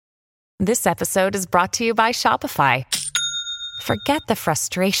This episode is brought to you by Shopify. Forget the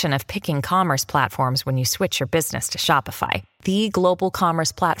frustration of picking commerce platforms when you switch your business to Shopify, the global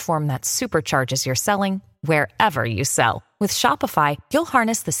commerce platform that supercharges your selling wherever you sell. With Shopify, you'll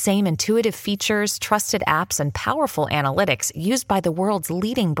harness the same intuitive features, trusted apps, and powerful analytics used by the world's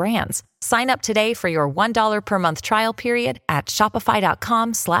leading brands. Sign up today for your $1 per month trial period at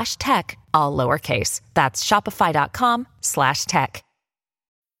shopify.com/tech, all lowercase. That's shopify.com/tech.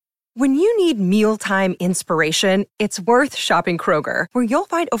 When you need mealtime inspiration, it's worth shopping Kroger, where you'll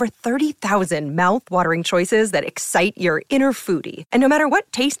find over 30,000 mouth-watering choices that excite your inner foodie. And no matter what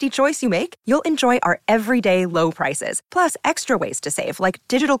tasty choice you make, you'll enjoy our everyday low prices, plus extra ways to save, like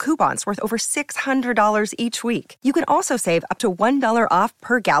digital coupons worth over $600 each week. You can also save up to $1 off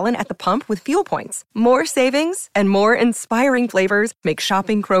per gallon at the pump with fuel points. More savings and more inspiring flavors make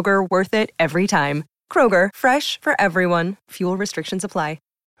shopping Kroger worth it every time. Kroger, fresh for everyone. Fuel restrictions apply.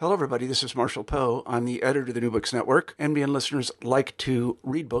 Hello, everybody. This is Marshall Poe. I'm the editor of the New Books Network. NBN listeners like to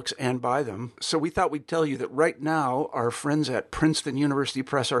read books and buy them. So we thought we'd tell you that right now, our friends at Princeton University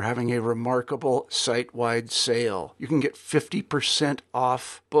Press are having a remarkable site-wide sale. You can get 50%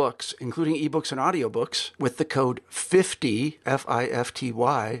 off books, including ebooks and audiobooks, with the code 50,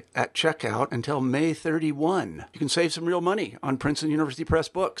 F-I-F-T-Y, at checkout until May 31. You can save some real money on Princeton University Press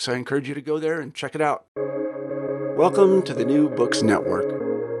books. I encourage you to go there and check it out. Welcome to the New Books Network.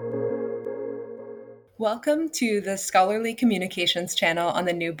 Welcome to the Scholarly Communications channel on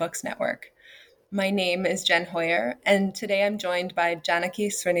the New Books Network. My name is Jen Hoyer, and today I'm joined by Janaki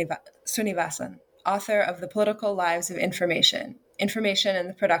Srinivasan, author of The Political Lives of Information, Information and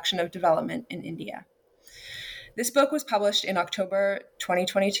the Production of Development in India. This book was published in October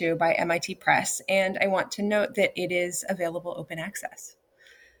 2022 by MIT Press, and I want to note that it is available open access.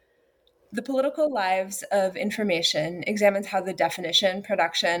 The Political Lives of Information examines how the definition,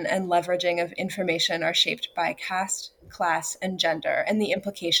 production, and leveraging of information are shaped by caste, class, and gender, and the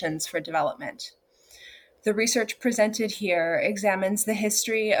implications for development. The research presented here examines the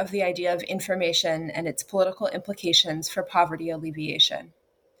history of the idea of information and its political implications for poverty alleviation.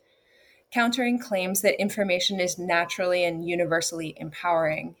 Countering claims that information is naturally and universally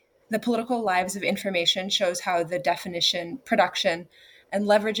empowering, The Political Lives of Information shows how the definition, production, and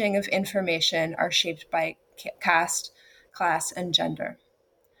leveraging of information are shaped by caste, class, and gender.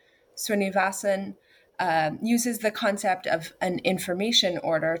 Srinivasan uses the concept of an information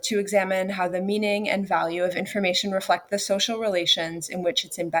order to examine how the meaning and value of information reflect the social relations in which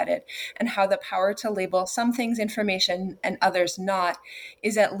it's embedded, and how the power to label some things information and others not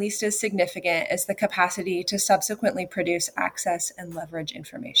is at least as significant as the capacity to subsequently produce, access, and leverage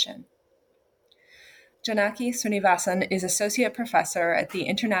information. Janaki Srinivasan is Associate Professor at the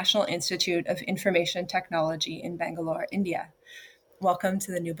International Institute of Information Technology in Bangalore, India. Welcome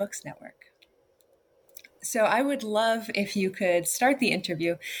to the New Books Network. So I would love if you could start the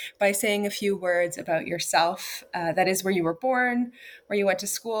interview by saying a few words about yourself, that is, where you were born, where you went to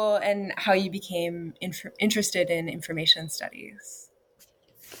school, and how you became interested in information studies.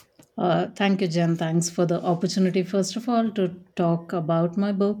 Thank you, Jen. Thanks for the opportunity, first of all, to talk about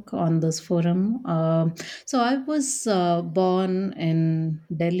my book on this forum. So I was born in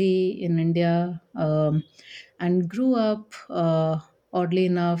Delhi in India and grew up, oddly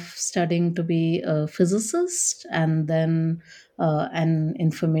enough, studying to be a physicist and then an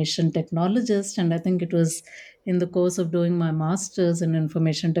information technologist. And I think it was in the course of doing my master's in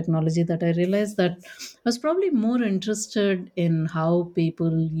information technology that I realized that I was probably more interested in how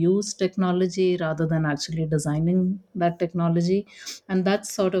people use technology rather than actually designing that technology. And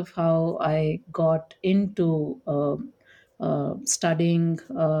that's sort of how I got into studying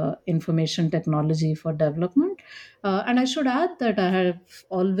information technology for development. And I should add that I have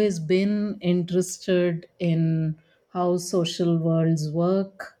always been interested in how social worlds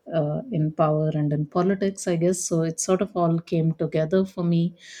work in power and in politics, I guess. So it sort of all came together for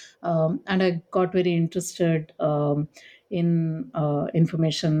me. And I got very interested in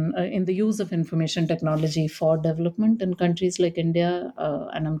information, in the use of information technology for development in countries like India.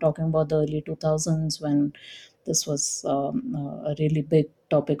 And I'm talking about the early 2000s when this was a really big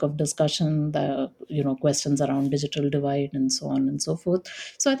topic of discussion, the questions around digital divide and so on and so forth.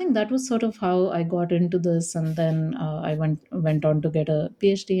 So I think that was sort of how I got into this, and then I went on to get a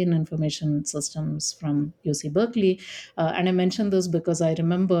PhD in information systems from UC Berkeley. And I mentioned this because I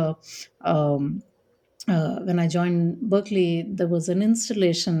remember when I joined Berkeley, there was an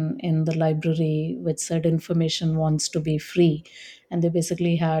installation in the library which said information wants to be free. And they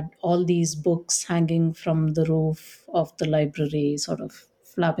basically had all these books hanging from the roof of the library, sort of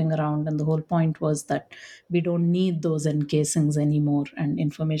flapping around. And the whole point was that we don't need those encasings anymore, and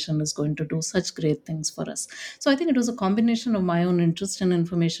information is going to do such great things for us. So I think it was a combination of my own interest in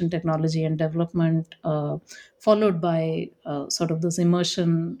information technology and development, followed by sort of this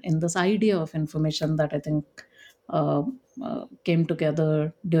immersion in this idea of information that I think uh, came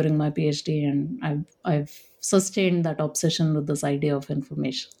together during my PhD, and I've sustained that obsession with this idea of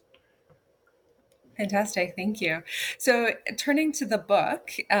information. Fantastic. Thank you. So, turning to the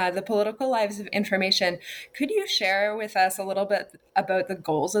book, The Political Lives of Information, could you share with us a little bit about the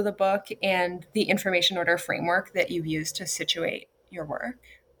goals of the book and the information order framework that you've used to situate your work?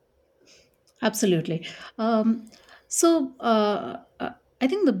 Absolutely. So I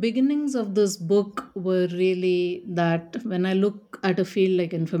think the beginnings of this book were really that when I look at a field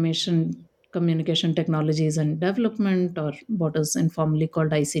like information communication technologies and development, or what is informally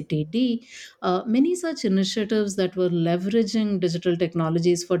called ICTD, many such initiatives that were leveraging digital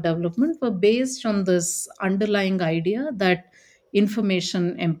technologies for development were based on this underlying idea that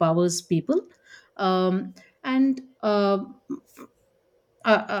information empowers people. Um, and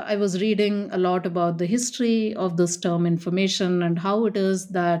I was reading a lot about the history of this term information, and how it is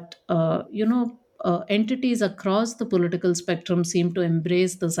that, entities across the political spectrum seem to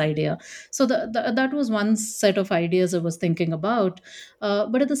embrace this idea. So that was one set of ideas I was thinking about.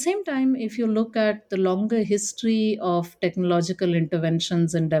 But at the same time, if you look at the longer history of technological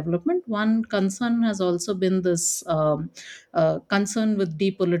interventions in development, one concern has also been this concern with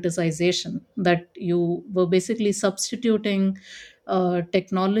depoliticization, that you were basically substituting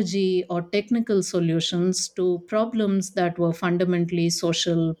technology or technical solutions to problems that were fundamentally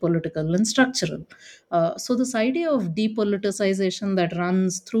social, political, and structural. So, this idea of depoliticization that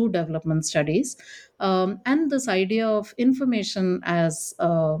runs through development studies, and this idea of information as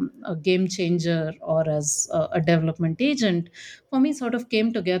a game changer or as a development agent, for me, sort of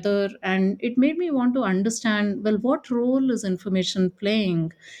came together, and it made me want to understand, well, what role is information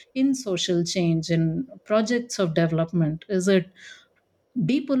playing in social change, in projects of development? Is it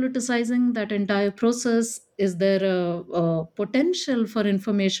depoliticizing that entire process? Is there a potential for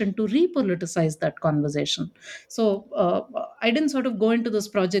information to repoliticize that conversation? So I didn't sort of go into this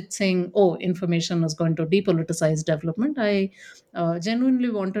project saying, oh, information is going to depoliticize development. I genuinely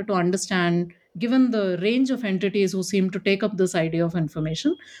wanted to understand, given the range of entities who seem to take up this idea of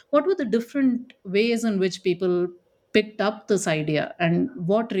information, what were the different ways in which people picked up this idea, and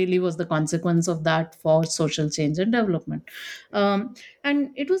what really was the consequence of that for social change and development. And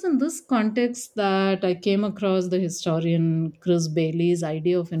it was in this context that I came across the historian Chris Bailey's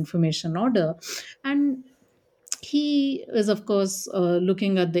idea of information order. And he is, of course,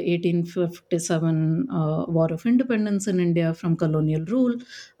 looking at the 1857 War of Independence in India from colonial rule.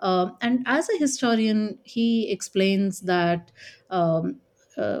 And as a historian, he explains that.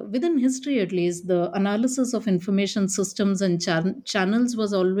 Within history, at least, the analysis of information systems and channels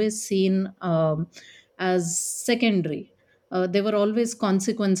was always seen as secondary. They were always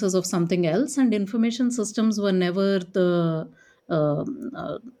consequences of something else, and information systems were never um,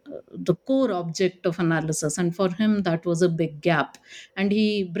 uh, the core object of analysis. And for him, that was a big gap. And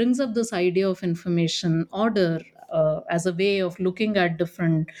he brings up this idea of information order as a way of looking at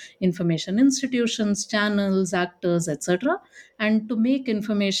different information institutions, channels, actors, etc., and to make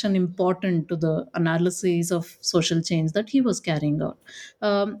information important to the analyses of social change that he was carrying out.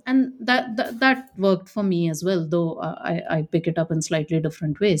 And that worked for me as well, though I pick it up in slightly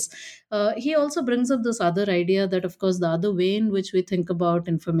different ways. He also brings up this other idea that, of course, the other way in which we think about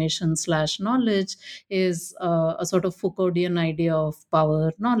information slash knowledge is a sort of Foucauldian idea of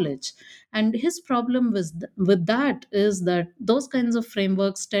power knowledge. And his problem with that is that those kinds of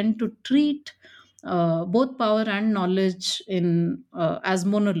frameworks tend to treat both power and knowledge in as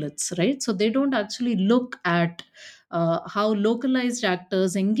monoliths, right? So they don't actually look at how localized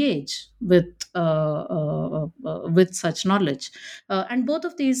actors engage with such knowledge. And both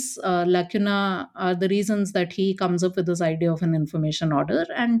of these lacuna are the reasons that he comes up with this idea of an information order.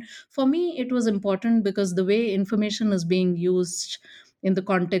 And for me, it was important because the way information is being used in the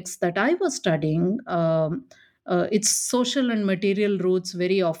context that I was studying, its social and material roots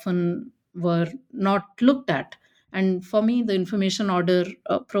very often were not looked at. And for me, the information order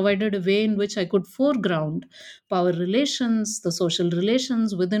provided a way in which I could foreground power relations, the social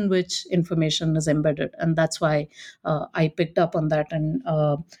relations within which information is embedded. And that's why I picked up on that. And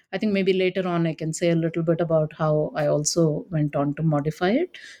I think maybe later on I can say a little bit about how I also went on to modify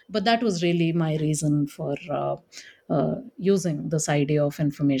it. But that was really my reason for using this idea of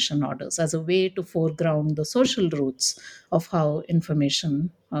information orders as a way to foreground the social roots of how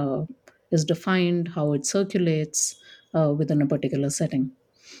information is defined, how it circulates within a particular setting.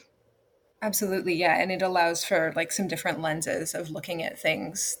 Absolutely, yeah. And it allows for like some different lenses of looking at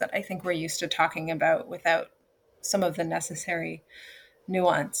things that I think we're used to talking about without some of the necessary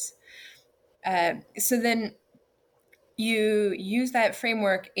nuance. So then you use that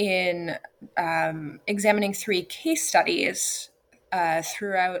framework in examining three case studies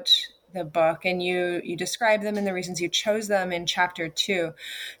throughout the book, and you describe them and the reasons you chose them in chapter 2.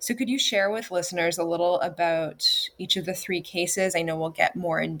 So could you share with listeners a little about each of the three cases? I know we'll get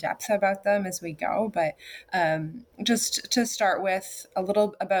more in depth about them as we go, but just to start with, a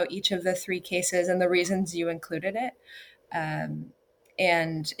little about each of the three cases and the reasons you included it.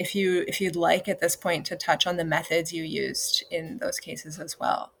 And if you'd like at this point to touch on the methods you used in those cases as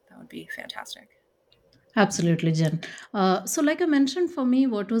well, that would be fantastic. Absolutely, Jen. So, like I mentioned, for me,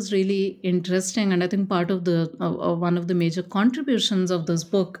 what was really interesting, and I think part of the one of the major contributions of this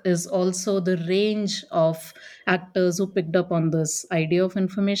book is also the range of actors who picked up on this idea of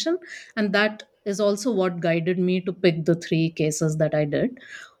information, and that is also what guided me to pick the three cases that I did.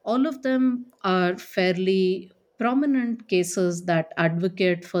 All of them are fairly prominent cases that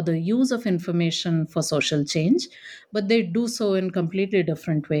advocate for the use of information for social change, but they do so in completely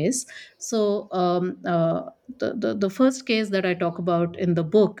different ways. So, the first case that I talk about in the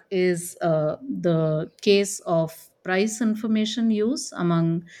book is the case of price information use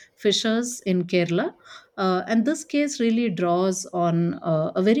among fishers in Kerala. And this case really draws on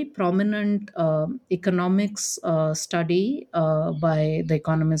a very prominent economics study by the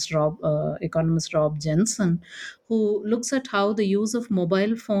economist Rob Jensen, who looks at how the use of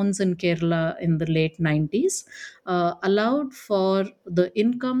mobile phones in Kerala in the late 90s allowed for the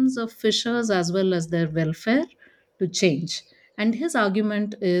incomes of fishers as well as their welfare to change. And his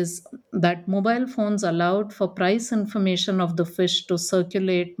argument is that mobile phones allowed for price information of the fish to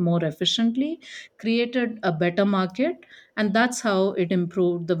circulate more efficiently, created a better market, and that's how it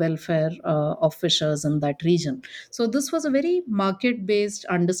improved the welfare of fishers in that region. So, this was a very market based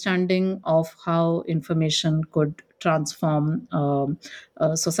understanding of how information could transform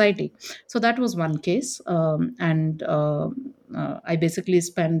society. So that was one case, and I basically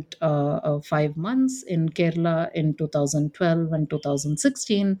spent 5 months in Kerala in 2012 and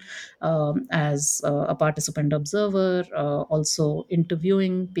 2016 as a participant observer, also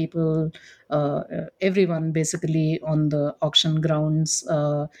interviewing people, everyone basically on the auction grounds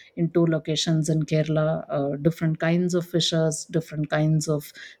in two locations in Kerala, different kinds of fishers, different kinds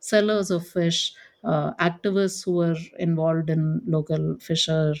of sellers of fish, activists who were involved in local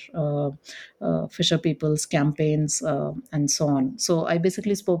fisher people's campaigns, and so on. So I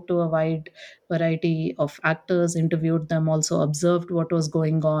basically spoke to a wide variety of actors, interviewed them, also observed what was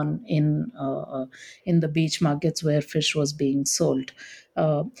going on in the beach markets where fish was being sold.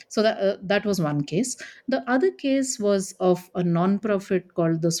 So that was one case. The other case was of a non-profit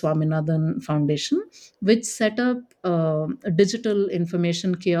called the Swaminathan Foundation, which set up digital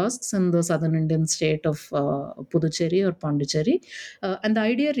information kiosks in the southern Indian state of Puducherry or Pondicherry. And the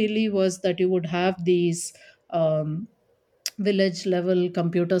idea really was that you would have these village level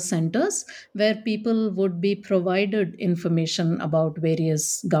computer centers where people would be provided information about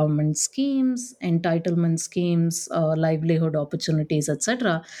various government schemes, entitlement schemes, livelihood opportunities,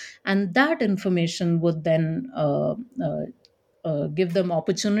 etc. And that information would then give them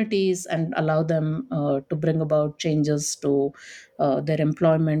opportunities and allow them to bring about changes to their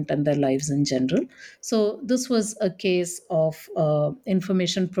employment and their lives in general. So, this was a case of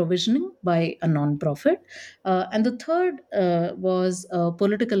information provisioning by a non-profit. And the third was a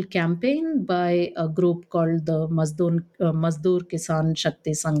political campaign by a group called the Mazdoor Kisan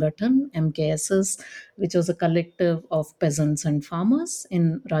Shakti Sangathan, MKSS, which was a collective of peasants and farmers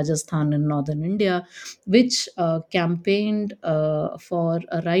in Rajasthan in northern India, which campaigned for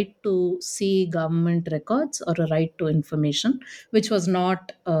a right to see government records or a right to information, which was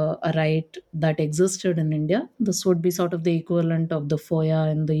not a right that existed in India. This would be sort of the equivalent of the FOIA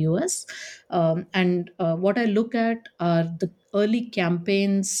in the US. And what I look at are the early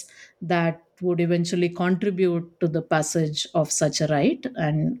campaigns that would eventually contribute to the passage of such a right.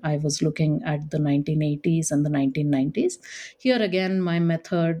 And I was looking at the 1980s and the 1990s. Here again, my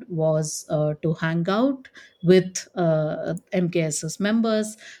method was to hang out with MKSS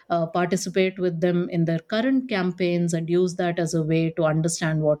members, participate with them in their current campaigns, and use that as a way to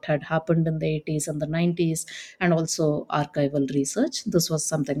understand what had happened in the 80s and the 90s, and also archival research. This was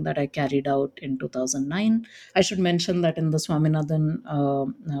something that I carried out in 2009. I should mention that in the Swaminathan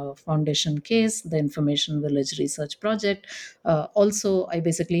Foundation case, the Information Village Research Project, also I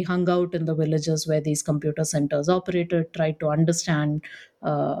basically hung out in the villages where these computer centers operated, tried to understand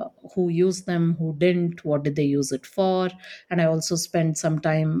who used them, who didn't, what did they use it for. And I also spent some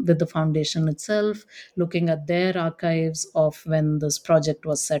time with the foundation itself, looking at their archives of when this project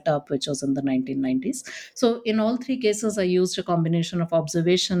was set up, which was in the 1990s. So in all three cases, I used a combination of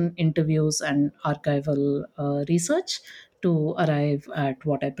observation, interviews, and archival research to arrive at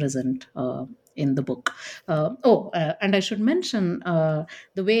what I present in the book. And I should mention,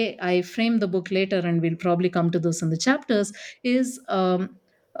 the way I frame the book later, and we'll probably come to this in the chapters, is uh,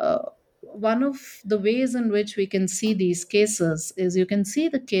 one of the ways in which we can see these cases is you can see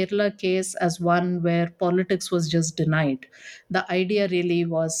the Kerala case as one where politics was just denied. The idea really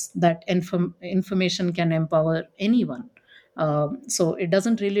was that information can empower anyone. So it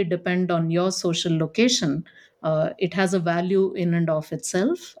doesn't really depend on your social location. It has a value in and of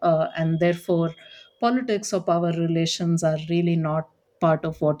itself, and therefore, politics or power relations are really not part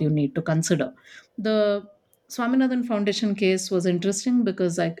of what you need to consider. The Swaminathan Foundation case was interesting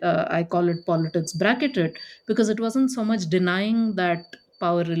because I call it politics bracketed, because it wasn't so much denying that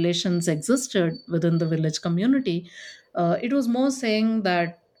power relations existed within the village community. It was more saying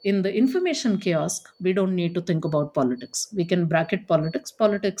that in the information kiosk, we don't need to think about politics. We can bracket politics.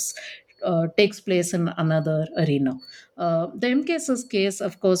 Politics takes place in another arena. The MKS's case,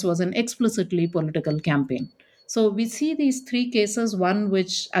 of course, was an explicitly political campaign. So we see these three cases, one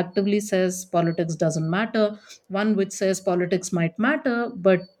which actively says politics doesn't matter, one which says politics might matter,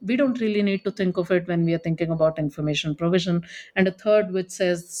 but we don't really need to think of it when we are thinking about information provision, and a third which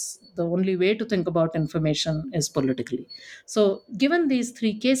says the only way to think about information is politically. So, given these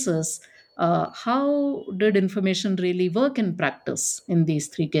three cases, how did information really work in practice in these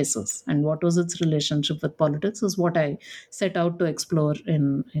three cases, and what was its relationship with politics? Is what I set out to explore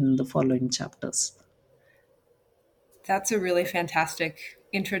in the following chapters. That's a really fantastic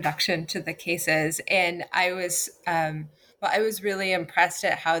introduction to the cases, and I was really impressed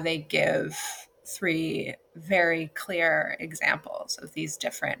at how they give three very clear examples of these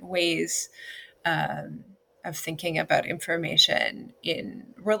different ways um, of thinking about information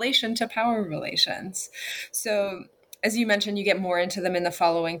in relation to power relations. So, as you mentioned, you get more into them in the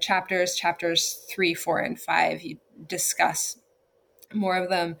following chapters. Chapters 3, 4, and 5, you discuss more of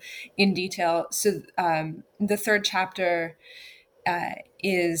them in detail. So the third chapter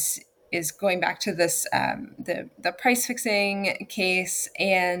is going back to this the price fixing case,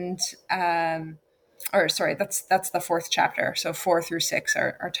 and or sorry, that's the fourth chapter. So 4 through 6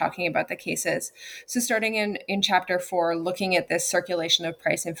 are talking about the cases. So starting in chapter 4, looking at this circulation of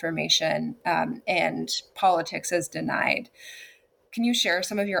price information and politics as denied. Can you share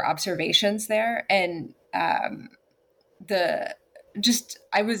some of your observations there? And the just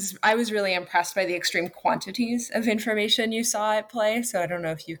I was really impressed by the extreme quantities of information you saw at play. So I don't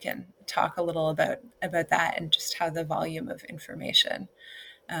know if you can talk a little about that and just how the volume of information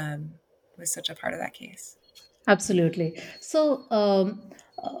was such a part of that case. Absolutely.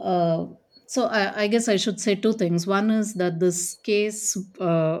 Uh, so I guess I should say two things. One is that this case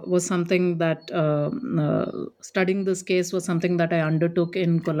was something that studying this case was something that I undertook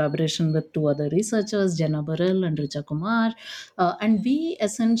in collaboration with two other researchers, Jenna Burrell and Richa Kumar, and we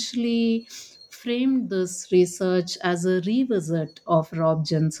essentially framed this research as a revisit of Rob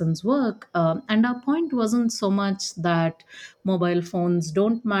Jensen's work. And our point wasn't so much that mobile phones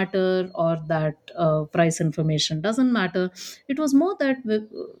don't matter or that price information doesn't matter. It was more that,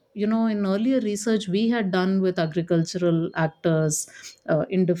 in earlier research we had done with agricultural actors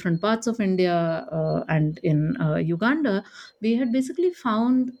in different parts of India and in Uganda, we had basically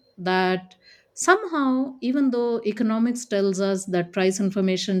found that somehow, even though economics tells us that price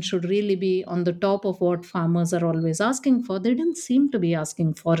information should really be on the top of what farmers are always asking for, they didn't seem to be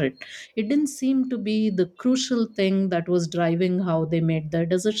asking for it. It didn't seem to be the crucial thing that was driving how they made their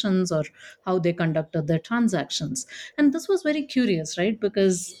decisions or how they conducted their transactions. And this was very curious, right?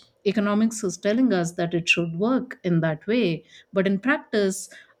 Because economics is telling us that it should work in that way, but in practice,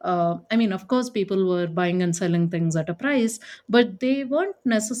 of course, people were buying and selling things at a price, but they weren't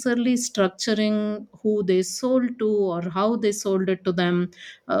necessarily structuring who they sold to or how they sold it to them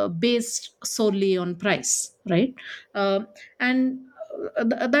based solely on price, right? And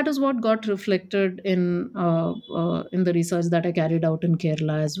that is what got reflected in the research that I carried out in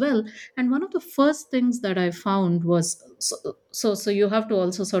Kerala as well. And one of the first things that I found was, so you have to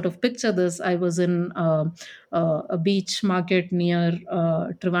also sort of picture this. I was in a beach market near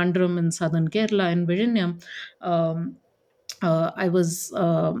Trivandrum in southern Kerala in Vizhinjam. I was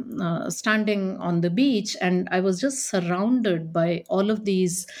standing on the beach, and I was just surrounded by all of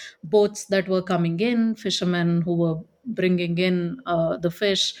these boats that were coming in, fishermen who were bringing in the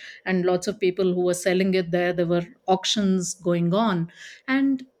fish, and lots of people who were selling it there. There were auctions going on,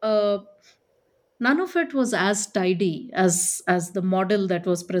 and none of it was as tidy as the model that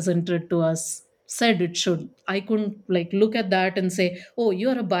was presented to us said it should. I couldn't like look at that and say, oh, you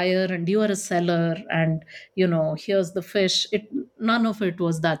are a buyer and you are a seller, and here's the fish. It None of it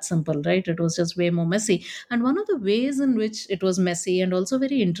was that simple, right? It was just way more messy. And one of the ways in which it was messy and also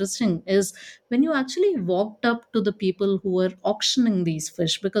very interesting is when you actually walked up to the people who were auctioning these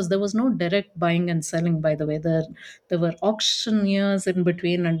fish, because there was no direct buying and selling, by the way. There were auctioneers in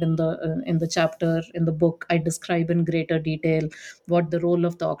between, and in the chapter in the book I describe in greater detail what the role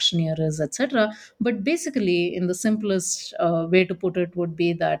of the auctioneer is, etc. But basically, in the simplest way to put it would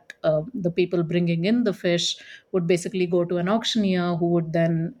be that the people bringing in the fish would basically go to an auctioneer who would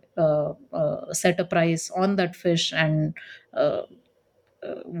then set a price on that fish, and uh,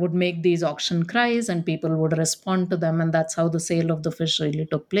 would make these auction cries, and people would respond to them, and that's how the sale of the fish really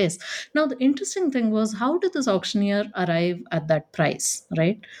took place. Now the interesting thing was, how did this auctioneer arrive at that price,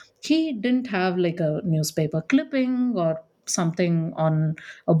 right? He didn't have like a newspaper clipping or something on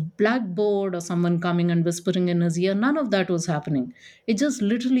a blackboard, or someone coming and whispering in his ear. None of that was happening. It just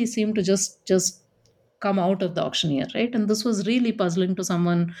literally seemed to just come out of the auctioneer, right? And this was really puzzling to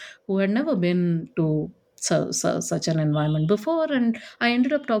someone who had never been to such an environment before. And I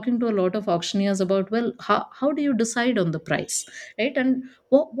ended up talking to a lot of auctioneers about, well, how do you decide on the price, right? And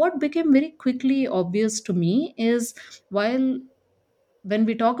what became very quickly obvious to me is, while when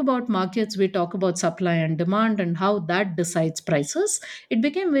we talk about markets, we talk about supply and demand and how that decides prices. It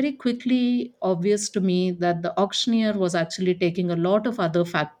became very quickly obvious to me that the auctioneer was actually taking a lot of other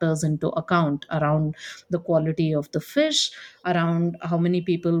factors into account, around the quality of the fish, around how many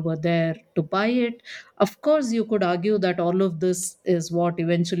people were there to buy it. Of course, you could argue that all of this is what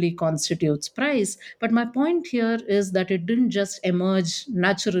eventually constitutes price. But my point here is that it didn't just emerge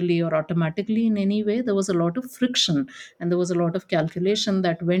naturally or automatically in any way. There was a lot of friction, and there was a lot of calculation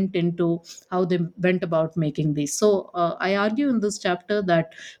that went into how they went about making these. So I argue in this chapter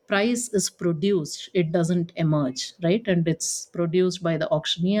that price is produced, it doesn't emerge, right? And it's produced by the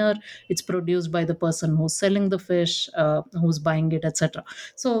auctioneer, it's produced by the person who's selling the fish, who's buying it, etc.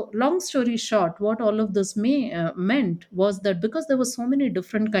 So long story short, what all of this meant was that because there were so many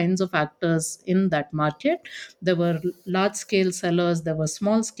different kinds of actors in that market, there were large scale sellers, there were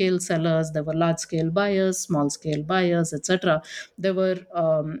small scale sellers, there were large scale buyers, small scale buyers, etc. There were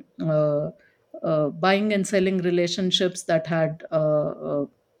buying and selling relationships that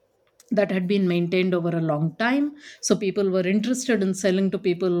had been maintained over a long time. So people were interested in selling to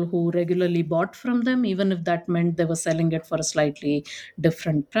people who regularly bought from them, even if that meant they were selling it for a slightly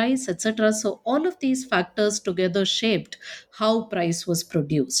different price, etc. So all of these factors together shaped how price was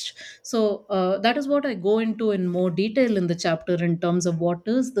produced. So that is what I go into in more detail in the chapter, in terms of what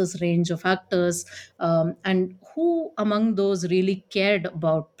is this range of factors, and who among those really cared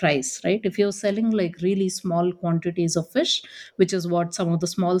about price, right? If you're selling like really small quantities of fish, which is what some of the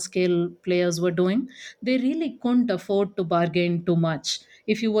small scale players were doing, they really couldn't afford to bargain too much.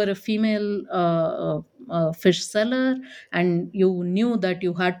 If you were a female fish seller, and you knew that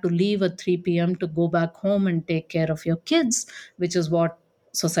you had to leave at 3 p.m. to go back home and take care of your kids, which is what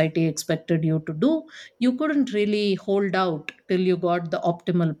society expected you to do, you couldn't really hold out till you got the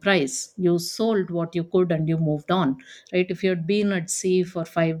optimal price. You sold what you could and you moved on, right? If you had been at sea for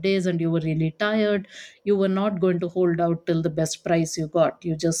 5 days and you were really tired, you were not going to hold out till the best price you got.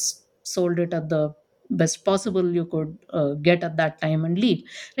 You just sold it at the best possible you could get at that time and leave,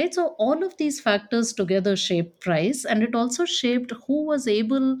 right? So all of these factors together shaped price, and it also shaped who was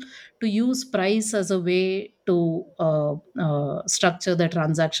able to use price as a way to structure the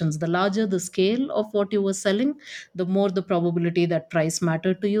transactions. The larger the scale of what you were selling, the more the probability that price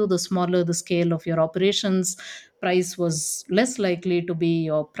mattered to you. The smaller the scale of your operations, price was less likely to be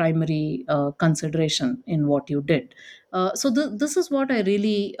your primary consideration in what you did. This is what I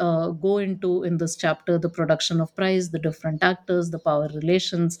really go into in this chapter: the production of price, the different actors, the power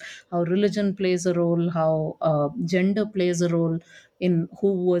relations, how religion plays a role, how gender plays a role in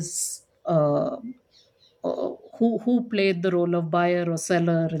who played the role of buyer or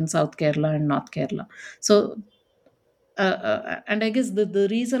seller in South Kerala and North Kerala. So and I guess the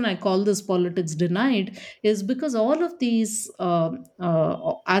reason I call this politics denied is because all of these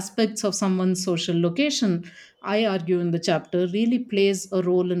aspects of someone's social location, I argue in the chapter, really plays a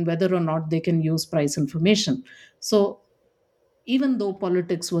role in whether or not they can use price information. So even though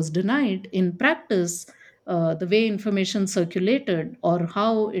politics was denied, in practice, the way information circulated or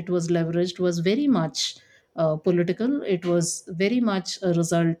how it was leveraged was very much political. It was very much a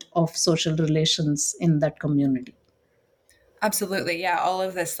result of social relations in that community. Absolutely. Yeah. All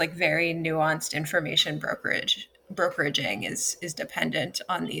of this like very nuanced information brokeraging is dependent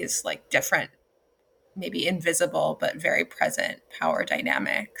on these like different, maybe invisible but very present power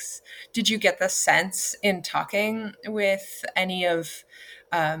dynamics. Did you get the sense in talking with any of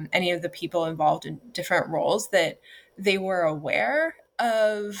the people involved in different roles that they were aware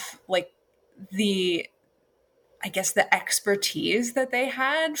of like the, I guess, the expertise that they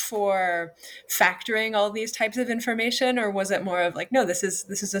had for factoring all these types of information, or was it more of like, no, this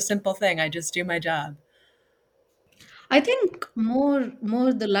is a simple thing. I just do my job. I think more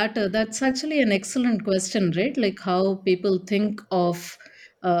the latter. That's actually an excellent question, right? Like how people think of,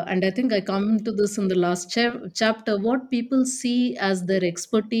 and I think I come to this in the last chapter. What people see as their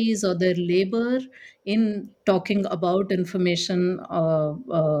expertise or their labor in talking about information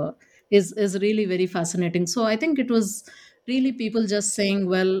is really very fascinating. So I think it was really people just saying,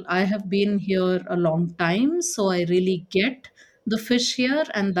 "Well, I have been here a long time, so I really get the fish here,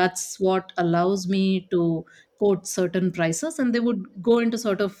 and that's what allows me to quote certain prices." And they would go into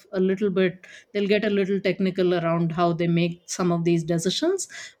sort of a little bit, they'll get a little technical around how they make some of these decisions,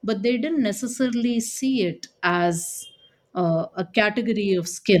 but they didn't necessarily see it as a category of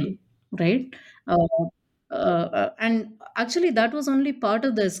skill, right? And actually that was only part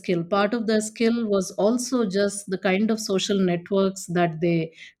of their skill. Part of their skill was also just the kind of social networks that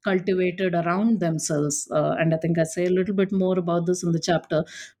they cultivated around themselves, and I think I say a little bit more about this in the chapter.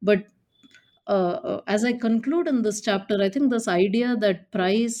 But as I conclude in this chapter, I think this idea that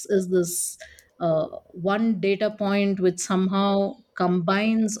price is this one data point which somehow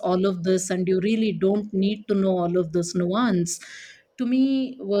combines all of this, and you really don't need to know all of this nuance, to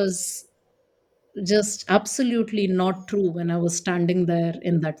me was just absolutely not true when I was standing there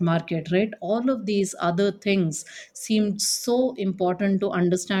in that market, right? All of these other things seemed so important to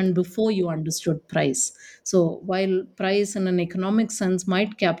understand before you understood price. So, while price in an economic sense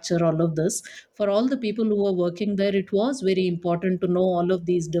might capture all of this, for all the people who were working there, it was very important to know all of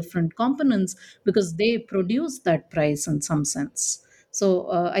these different components because they produce that price in some sense.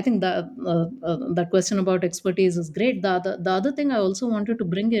 So I think that question about expertise is great. The other thing I also wanted to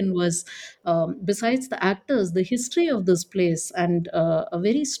bring in was, besides the actors, the history of this place, and a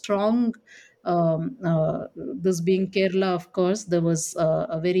very strong, this being Kerala, of course, there was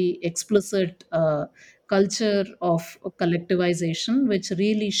a very explicit culture of collectivization, which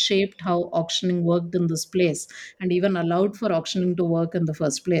really shaped how auctioning worked in this place and even allowed for auctioning to work in the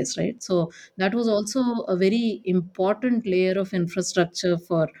first place, right? So that was also a very important layer of infrastructure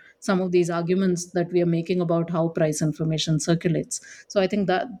for some of these arguments that we are making about how price information circulates. So I think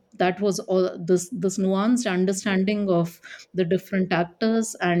that was all this nuanced understanding of the different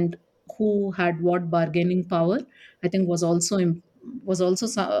actors and who had what bargaining power, I think was also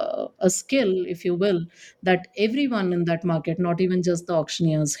a skill, if you will, that everyone in that market, not even just the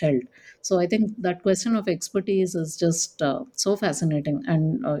auctioneers, held. So I think that question of expertise is just so fascinating,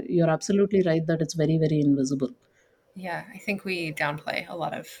 and you're absolutely right that it's very, very invisible. Yeah, I think we downplay a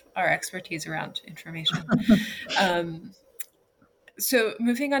lot of our expertise around information. um, so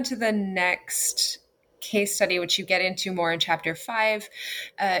moving on to the next case study, which you get into more in chapter 5,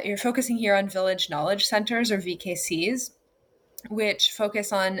 you're focusing here on village knowledge centers, or VKCs, which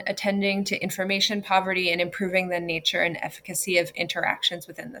focus on attending to information poverty and improving the nature and efficacy of interactions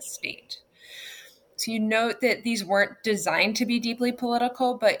within the state. So you note that these weren't designed to be deeply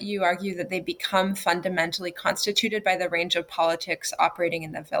political, but you argue that they become fundamentally constituted by the range of politics operating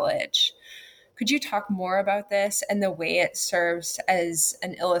in the village. Could you talk more about this and the way it serves as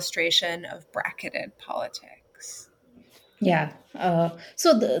an illustration of bracketed politics? Yeah.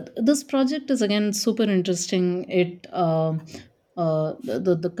 So this project is again super interesting.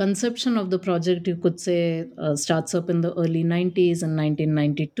 The conception of the project, you could say, starts up in the early 90s in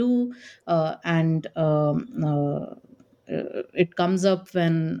 1992, and it comes up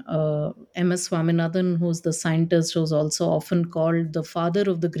when M.S. Swaminathan, who's the scientist who's also often called the father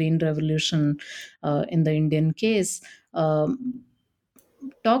of the Green Revolution in the Indian case,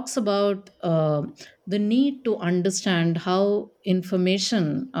 talks about the need to understand how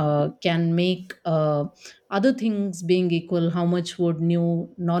information can make, other things being equal, how much would new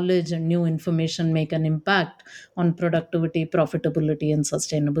knowledge and new information make an impact on productivity, profitability, and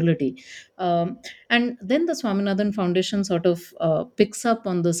sustainability. Um, and then the Swaminathan Foundation sort of picks up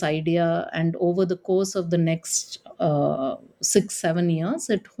on this idea, and over the course of the next 6 7 years,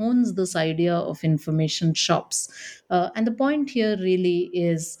 it hones this idea of information shops. And the point here really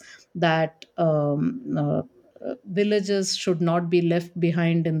is that villages should not be left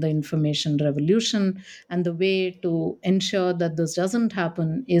behind in the information revolution. And the way to ensure that this doesn't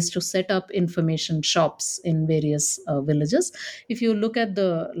happen is to set up information shops in various villages. If you look at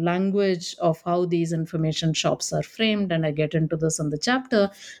the language of how these information shops are framed, and I get into this in the chapter,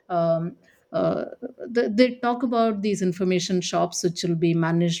 um, uh, they talk about these information shops which will be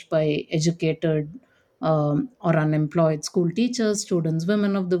managed by educated or unemployed school teachers, students,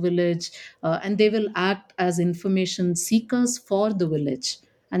 women of the village, and they will act as information seekers for the village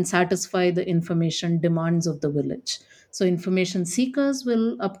and satisfy the information demands of the village. So, information seekers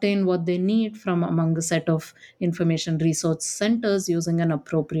will obtain what they need from among a set of information resource centers using an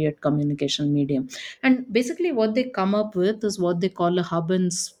appropriate communication medium. And basically, what they come up with is what they call a hub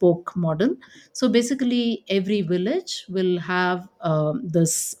and spoke model. So, basically, every village will have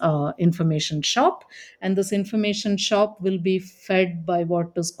this information shop, and this information shop will be fed by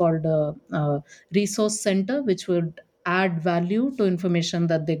what is called a resource center, which would add value to information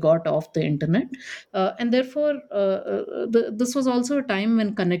that they got off the internet. And therefore, this was also a time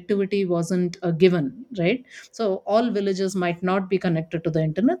when connectivity wasn't a given, right? So all villages might not be connected to the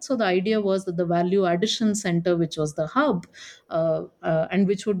internet. So the idea was that the value addition center, which was the hub, and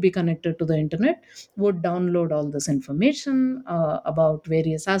which would be connected to the internet, would download all this information about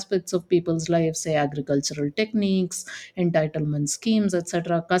various aspects of people's lives, say agricultural techniques, entitlement schemes,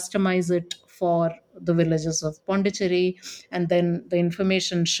 etc., customize it for the villages of Pondicherry, and then the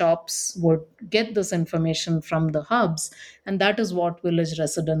information shops would get this information from the hubs, and that is what village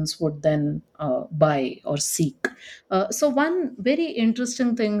residents would then buy or seek. So, one very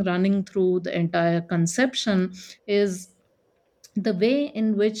interesting thing running through the entire conception is the way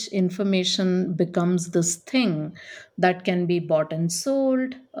in which information becomes this thing that can be bought and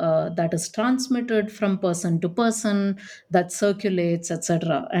sold, that is transmitted from person to person, that circulates,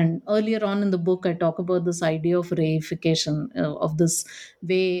 etc. And earlier on in the book, I talk about this idea of reification, of this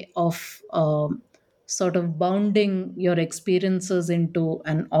way of sort of bounding your experiences into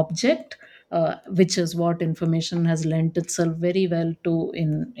an object, which is what information has lent itself very well to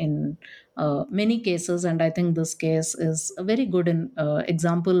in many cases. And I think this case is a very good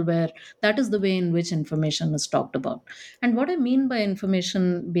example where that is the way in which information is talked about. And what I mean by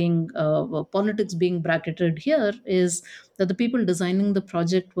information being politics being bracketed here is that the people designing the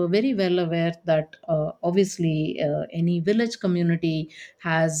project were very well aware that obviously any village community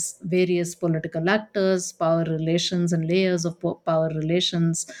has various political actors, power relations, and layers of power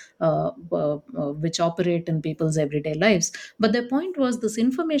relations which operate in people's everyday lives. But their point was this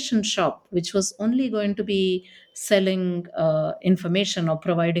information shop, which was only going to be selling information or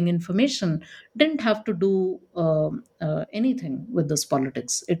providing information, didn't have to do anything with this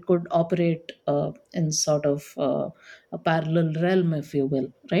politics. It could operate in sort of a parallel realm, if you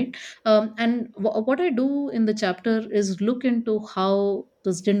will, right? And what I do in the chapter is look into how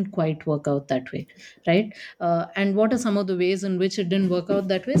this didn't quite work out that way, right? And what are some of the ways in which it didn't work out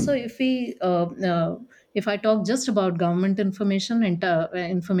that way? So if I talk just about government information and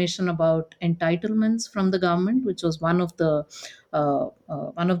information about entitlements from the government, which was one of the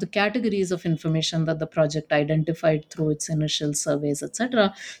categories of information that the project identified through its initial surveys,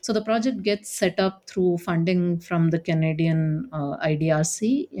 etc. So the project gets set up through funding from the Canadian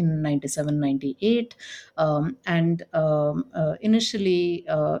IDRC in 97-98. Initially,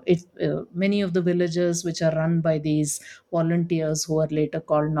 many of the villages which are run by these volunteers, who are later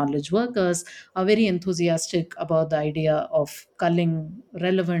called knowledge workers, are very enthusiastic about the idea of culling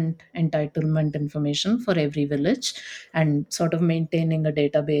relevant entitlement information for every village and sort of maintaining a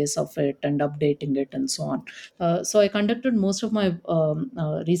database of it and updating it and so on. So I conducted most of my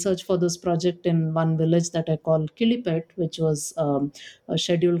research for this project in one village that I call Kilipet, which was a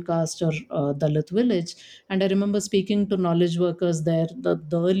scheduled caste or Dalit village. And I remember speaking to knowledge workers there, the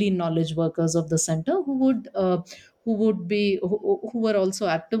early knowledge workers of the center, who were also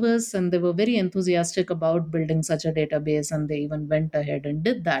activists, and they were very enthusiastic about building such a database, and they even went ahead and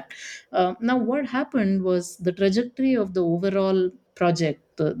did that. Now what happened was the trajectory of the overall project.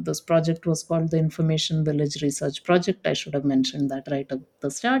 This project was called the Information Village Research Project. I should have mentioned that right at the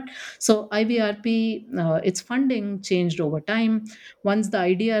start. So IVRP, its funding changed over time. Once the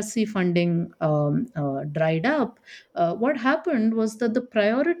IDRC funding dried up, what happened was that the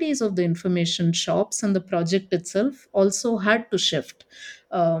priorities of the information shops and the project itself also had to shift.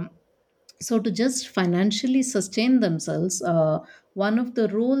 So to just financially sustain themselves, one of the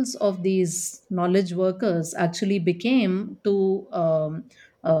roles of these knowledge workers actually became to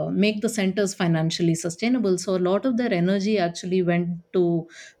make the centers financially sustainable. So a lot of their energy actually went to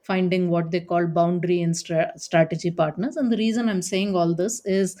finding what they call boundary and strategy partners. And the reason I'm saying all this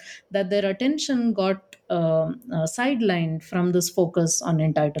is that their attention got sidelined from this focus on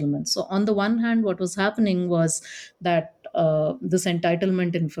entitlement. So on the one hand, what was happening was that this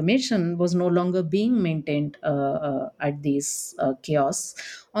entitlement information was no longer being maintained at these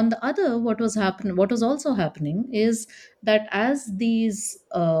kiosks. On the other, what was also happening is that as these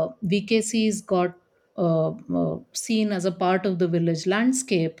VKCs got seen as a part of the village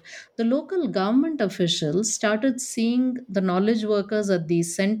landscape, the local government officials started seeing the knowledge workers at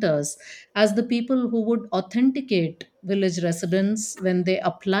these centers as the people who would authenticate village residents when they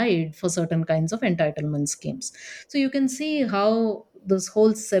applied for certain kinds of entitlement schemes. So you can see how this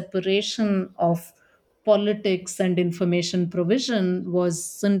whole separation of politics and information provision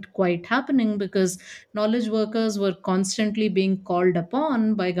wasn't quite happening, because knowledge workers were constantly being called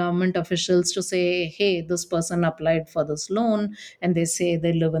upon by government officials to say, hey, this person applied for this loan and they say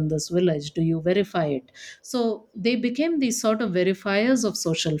they live in this village, do you verify it? So they became these sort of verifiers of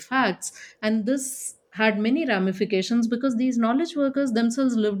social facts, and this had many ramifications because these knowledge workers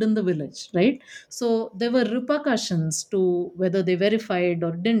themselves lived in the village, right? So there were repercussions to whether they verified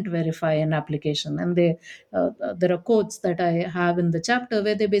or didn't verify an application. And there are quotes that I have in the chapter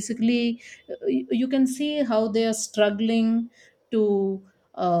where they basically, you can see how they are struggling to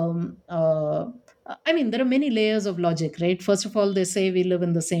I mean, there are many layers of logic, right? First of all, they say we live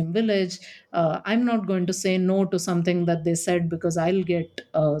in the same village. I'm not going to say no to something that they said because I'll get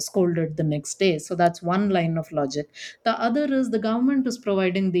scolded the next day. So that's one line of logic. The other is the government is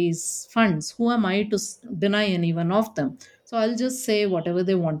providing these funds. Who am I to deny any one of them? So I'll just say whatever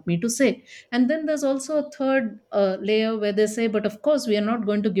they want me to say. And then there's also a third layer where they say, but of course, we are not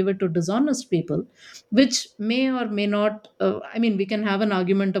going to give it to dishonest people, which may or may not. I mean, we can have an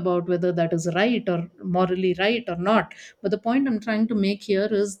argument about whether that is right or morally right or not. But the point I'm trying to make here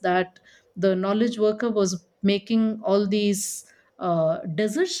is that the knowledge worker was making all these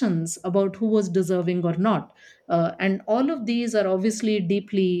decisions about who was deserving or not. And all of these are obviously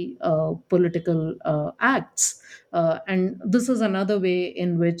deeply political acts. And this is another way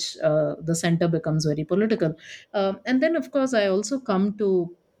in which the center becomes very political. And then, of course, I also come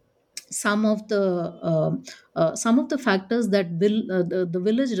to some of the some of the factors that the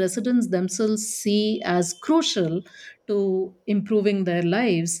village residents themselves see as crucial to improving their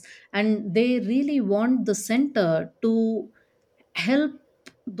lives, and they really want the center to help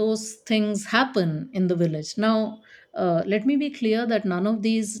those things happen in the village. Now, let me be clear that none of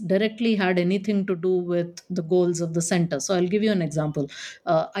these directly had anything to do with the goals of the center. So I'll give you an example.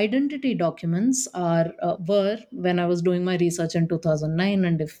 Identity documents are were, when I was doing my research in 2009,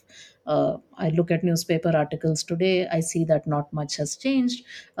 and if I look at newspaper articles today, I see that not much has changed.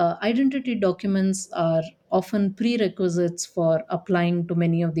 Identity documents are often prerequisites for applying to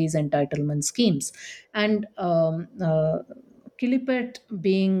many of these entitlement schemes. And Kilipet,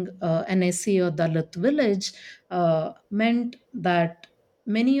 being an SC or Dalit village, meant that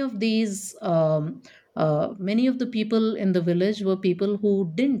many of these many of the people in the village were people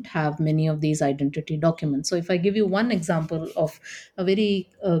who didn't have many of these identity documents. So, if I give you one example of a very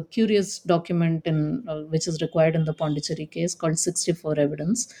curious document which is required in the Pondicherry case called 64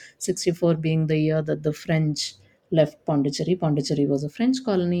 evidence, 64 being the year that the French left Pondicherry. Pondicherry was a French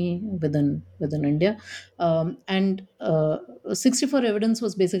colony within India, and 64 evidence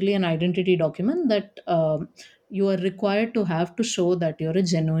was basically an identity document that you are required to have to show that you're a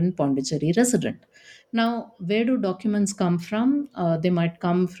genuine Pondicherry resident. Now, where do documents come from? They might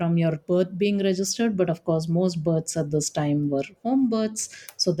come from your birth being registered, but of course, most births at this time were home births,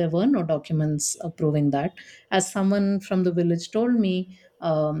 so there were no documents proving that. As someone from the village told me,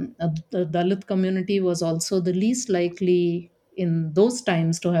 the Dalit community was also the least likely in those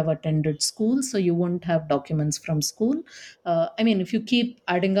times to have attended school, so you won't have documents from school. I mean, if you keep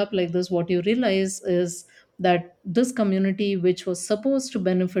adding up like this, what you realize is that this community, which was supposed to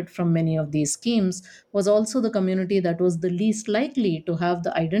benefit from many of these schemes, was also the community that was the least likely to have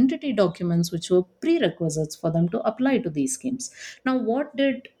the identity documents which were prerequisites for them to apply to these schemes. Now, what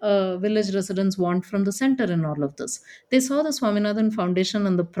did village residents want from the center in all of this? They saw the Swaminathan Foundation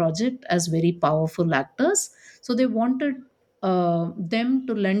and the project as very powerful actors, so they wanted them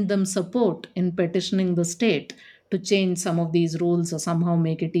to lend them support in petitioning the state to change some of these rules or somehow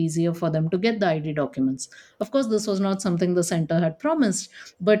make it easier for them to get the ID documents. Of course, this was not something the center had promised,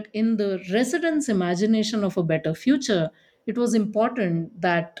 but in the residents' imagination of a better future, it was important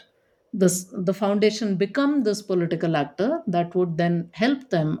that the foundation become this political actor that would then help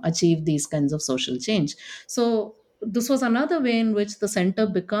them achieve these kinds of social change. So this was another way in which the center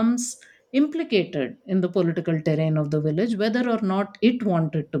becomes implicated in the political terrain of the village, whether or not it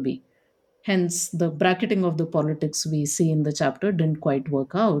wanted to be. Hence, the bracketing of the politics we see in the chapter didn't quite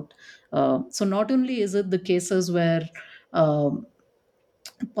work out. So, not only is it the cases where um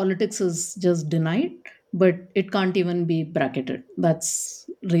politics is just denied, but it can't even be bracketed. That's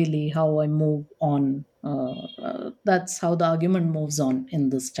really how I move on. That's how the argument moves on in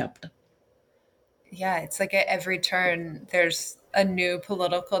this chapter. Yeah, it's like at every turn, there's a new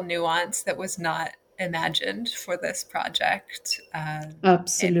political nuance that was not imagined for this project. And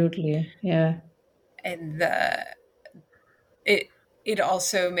Absolutely. Yeah. and the it it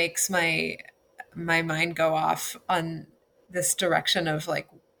also makes my mind go off on this direction of like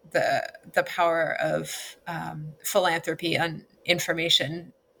the power of philanthropy on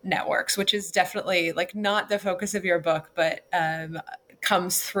information networks, which is definitely like not the focus of your book, but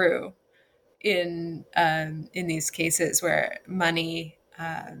comes through in these cases where money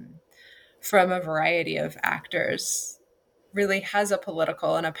from a variety of actors really has a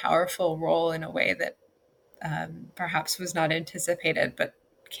political and a powerful role in a way that perhaps was not anticipated, but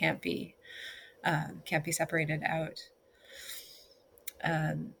can't be can't be separated out.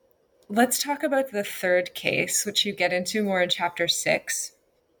 Um, let's talk about the third case, which you get into more in chapter 6,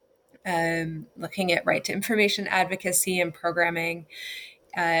 looking at right to information advocacy and programming.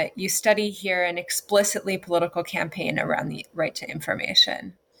 You study here an explicitly political campaign around the right to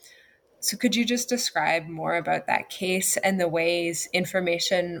information. So, could you just describe more about that case and the ways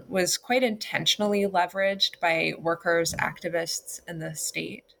information was quite intentionally leveraged by workers, activists, and the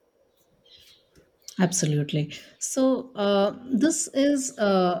state? Absolutely. So, this is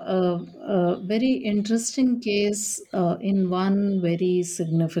a very interesting case in one very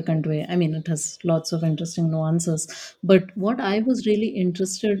significant way. I mean, it has lots of interesting nuances. But what I was really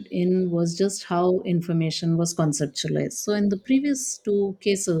interested in was just how information was conceptualized. So, in the previous two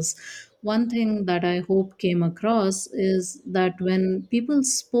cases, one thing that I hope came across is that when people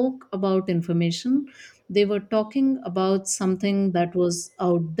spoke about information, they were talking about something that was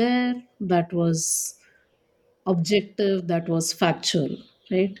out there, that was objective, that was factual,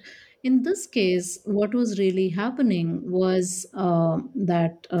 right? In this case, what was really happening was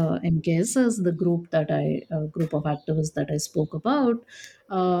that MKSS, the group of activists that I spoke about,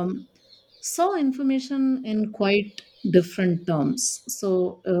 um, saw information in quite different terms.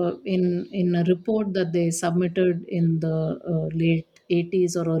 So, in a report that they submitted in the late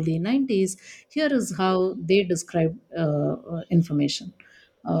 80s or early 90s, here is how they described information.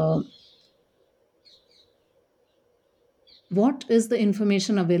 Uh, what is the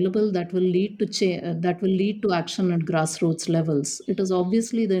information available that will lead to that will lead to action at grassroots levels? It is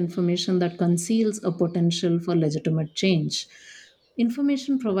obviously the information that conceals a potential for legitimate change.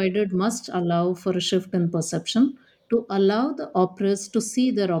 Information provided must allow for a shift in perception, to allow the oppressed to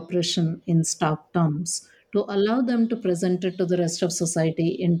see their oppression in stark terms, to allow them to present it to the rest of society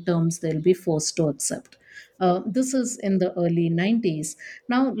in terms they'll be forced to accept. This is in the early 90s.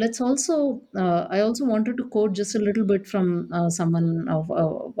 Now, I also wanted to quote just a little bit from one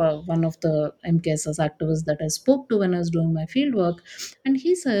of the MKSS activists that I spoke to when I was doing my field work. And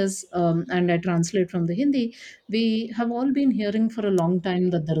he says, and I translate from the Hindi, we have all been hearing for a long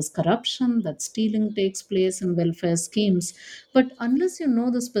time that there is corruption, that stealing takes place in welfare schemes. But unless you know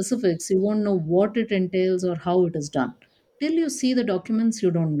the specifics, you won't know what it entails or how it is done. Till you see the documents,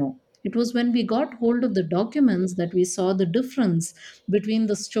 you don't know. It was when we got hold of the documents that we saw the difference between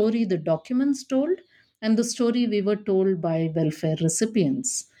the story the documents told and the story we were told by welfare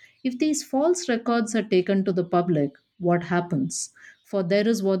recipients. If these false records are taken to the public, what happens? For there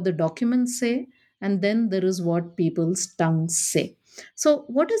is what the documents say, and then there is what people's tongues say. So,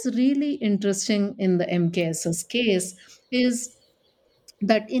 what is really interesting in the MKSS case is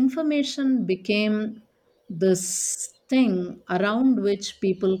that information became this thing around which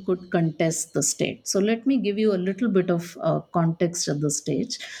people could contest the state. So let me give you a little bit of context at this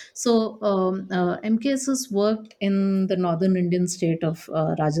stage. So MKSS worked in the northern Indian state of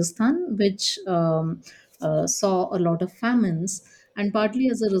Rajasthan, which saw a lot of famines. And partly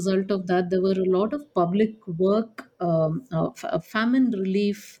as a result of that, there were a lot of public work, famine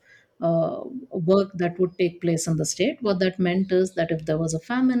relief work that would take place in the state. What that meant is that if there was a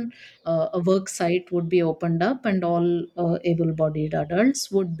famine, a work site would be opened up, and all able-bodied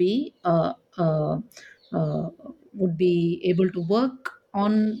adults uh, would be able to work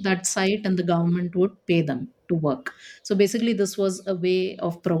on that site, and the government would pay them to work. So basically, this was a way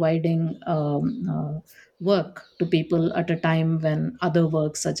of providing work to people at a time when other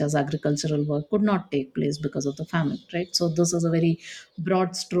work such as agricultural work could not take place because of the famine, right? So this is a very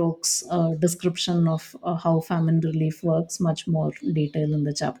broad strokes description of how famine relief works, much more detail in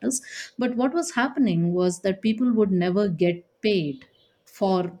the chapters. But what was happening was that people would never get paid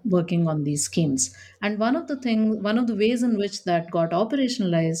for working on these schemes. And one of the ways in which that got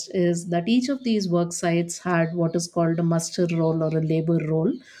operationalized is that each of these work sites had what is called a muster roll or a labor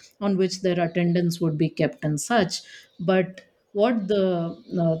roll, on which their attendance would be kept and such. But what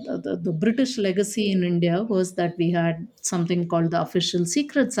the British legacy in India was that we had something called the Official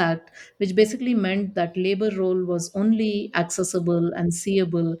Secrets Act, which basically meant that labor roll was only accessible and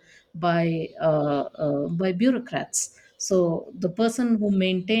seeable by bureaucrats. So the person who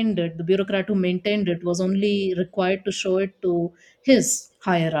maintained it, the bureaucrat who maintained it, was only required to show it to his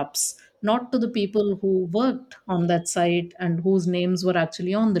higher ups, not to the people who worked on that site and whose names were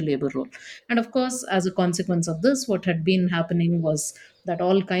actually on the labor roll. And of course, as a consequence of this, what had been happening was that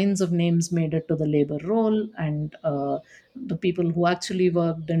all kinds of names made it to the labor roll, and the people who actually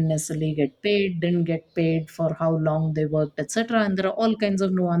worked didn't necessarily get paid, didn't get paid for how long they worked, etc. And there are all kinds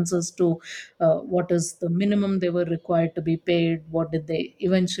of nuances to what is the minimum they were required to be paid, what did they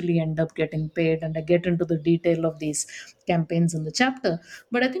eventually end up getting paid, and I get into the detail of these campaigns in the chapter.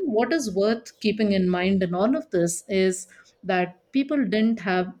 But I think what is worth keeping in mind in all of this is that people didn't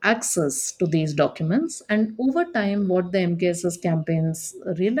have access to these documents. And over time, what the MKSS campaigns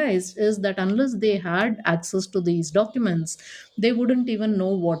realized is that unless they had access to these documents, they wouldn't even know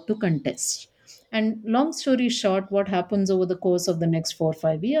what to contest. And long story short, what happens over the course of the next 4 or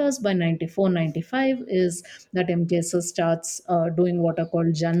 5 years, by 94, 95, is that MKSS starts doing what are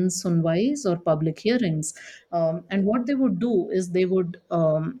called Jan Sunwais or public hearings. And what they would do is they would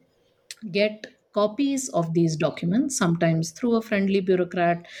get copies of these documents, sometimes through a friendly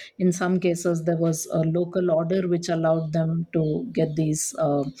bureaucrat. In some cases, there was a local order which allowed them to get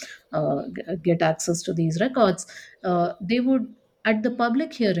get access to these records. They would, at the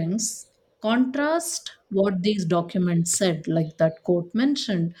public hearings, contrast what these documents said, like that quote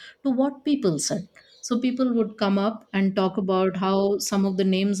mentioned, to what people said. So people would come up and talk about how some of the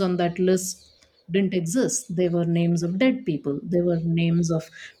names on that list didn't exist. They were names of dead people. They were names of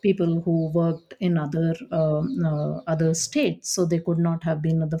people who worked in other states, so they could not have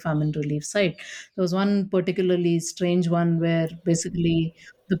been at the famine relief site. There was one particularly strange one where basically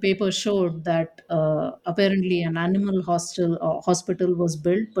the paper showed that apparently an animal hospital was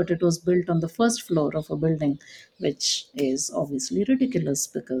built, but it was built on the first floor of a building, which is obviously ridiculous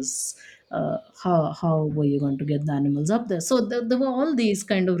because how were you going to get the animals up there? So there were all these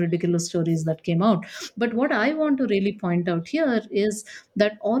kind of ridiculous stories that came out. But what I want to really point out here is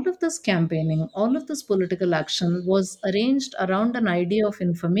that all of this campaigning, all of this political action was arranged around an idea of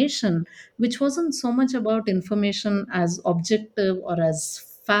information, which wasn't so much about information as objective or as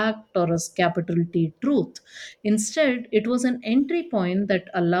fact or as capital T truth. Instead, it was an entry point that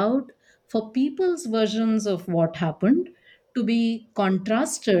allowed for people's versions of what happened to be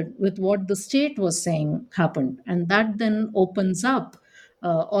contrasted with what the state was saying happened. And that then opens up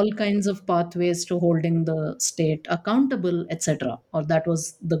all kinds of pathways to holding the state accountable, etc. Or that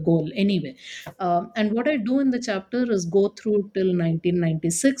was the goal anyway. And what I do in the chapter is go through till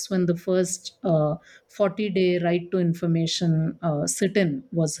 1996, when the first 40-day right to information sit-in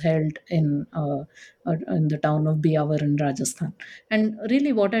was held in the town of Biawar in Rajasthan. And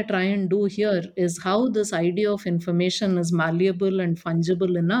really, what I try and do here is how this idea of information is malleable and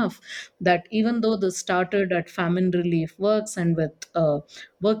fungible enough that even though this started at famine relief works and with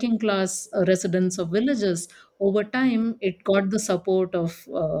working class residents of villages, over time it got the support of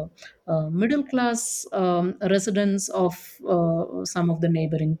middle class residents of some of the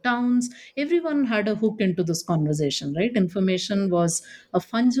neighboring towns. Everyone had a hook into this conversation, right? Information was a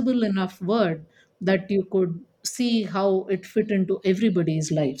fungible enough word that you could see how it fit into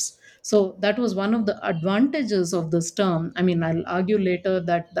everybody's lives. So that was one of the advantages of this term. I mean, I'll argue later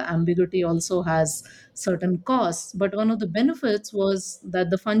that the ambiguity also has certain costs, but one of the benefits was that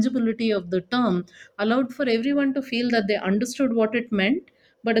the fungibility of the term allowed for everyone to feel that they understood what it meant,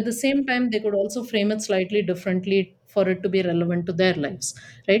 but at the same time they could also frame it slightly differently for it to be relevant to their lives,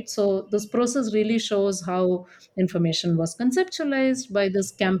 right? So this process really shows how information was conceptualized by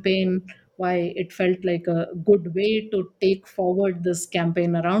this campaign, why it felt like a good way to take forward this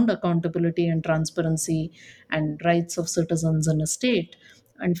campaign around accountability and transparency and rights of citizens in a state,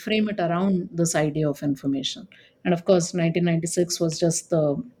 and frame it around this idea of information. And of course, 1996 was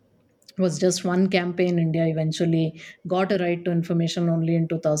just one campaign. India eventually got a right to information only in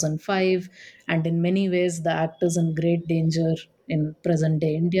 2005, and in many ways, the act is in great danger in present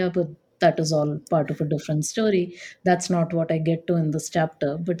day India. But that is all part of a different story. That's not what I get to in this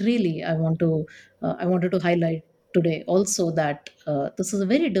chapter. But really, I wanted to highlight today also that this is a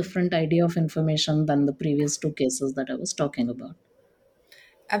very different idea of information than the previous two cases that I was talking about.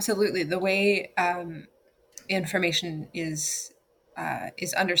 Absolutely. The way information is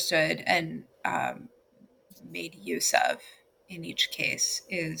understood and made use of in each case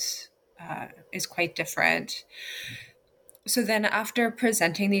is quite different. So then, after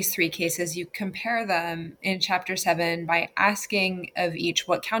presenting these three cases, you compare them in Chapter 7 by asking of each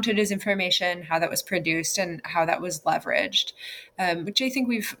what counted as information, how that was produced, and how that was leveraged, which I think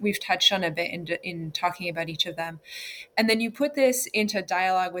we've touched on a bit in talking about each of them. And then you put this into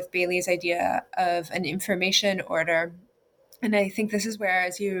dialogue with Bailey's idea of an information order. And I think this is where,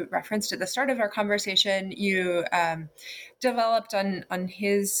 as you referenced at the start of our conversation, you developed on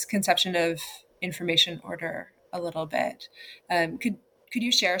his conception of information order a little bit. Could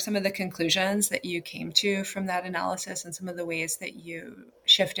you share some of the conclusions that you came to from that analysis and some of the ways that you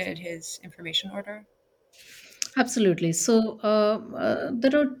shifted his information order? Absolutely. So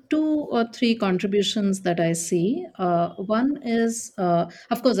there are two or three contributions that I see. One is,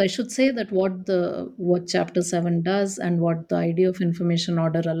 of course, I should say that what Chapter 7 does and what the idea of information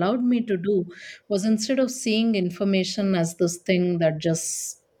order allowed me to do was, instead of seeing information as this thing that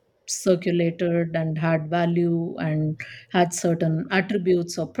just circulated and had value and had certain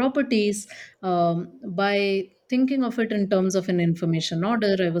attributes or properties, by thinking of it in terms of an information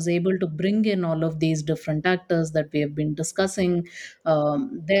order, I was able to bring in all of these different actors that we have been discussing,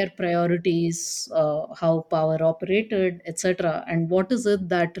 their priorities, how power operated, etc., and what is it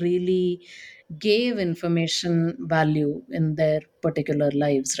that really gave information value in their particular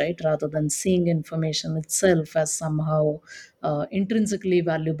lives, right? Rather than seeing information itself as somehow intrinsically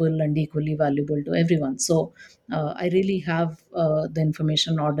valuable and equally valuable to everyone. So I really have the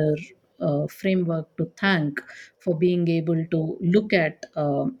information order framework to thank for being able to look at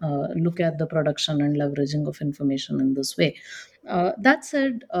the production and leveraging of information in this way. That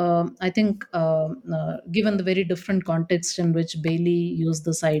said, I think given the very different context in which Bailey used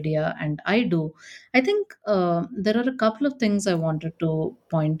this idea and I do, I think there are a couple of things I wanted to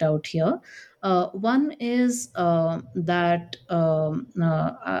point out here. One is that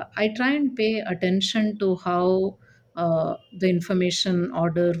I try and pay attention to how the information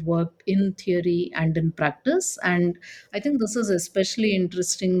order worked in theory and in practice. And I think this is especially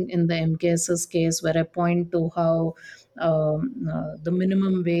interesting in the MKS's case, where I point to how the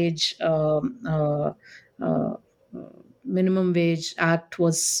uh, minimum wage act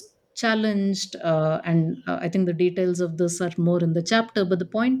was challenged, and I think the details of this are more in the chapter, but the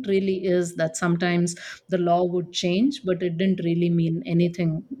point really is that sometimes the law would change, but it didn't really mean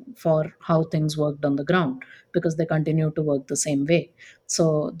anything for how things worked on the ground, because they continue to work the same way.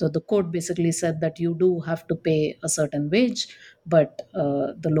 So the court basically said that you do have to pay a certain wage, but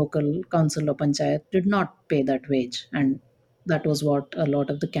the local council or panchayat did not pay that wage, and that was what a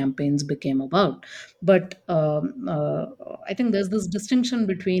lot of the campaigns became about. But I think there's this distinction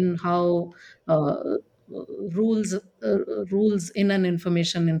between how rules rules in an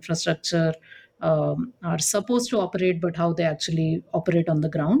information infrastructure are supposed to operate, but how they actually operate on the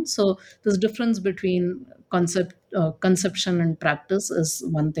ground. So this difference between conception and practice is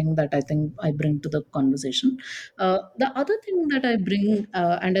one thing that I think I bring to the conversation. The other thing that I bring,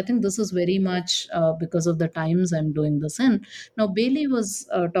 and I think this is very much because of the times I'm doing this in. Now, Bailey was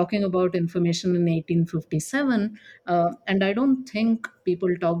talking about information in 1857, and I don't think people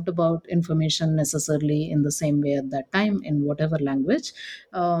talked about information necessarily in the same way at that time in whatever language.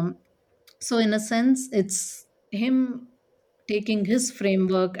 So, in a sense, it's him taking his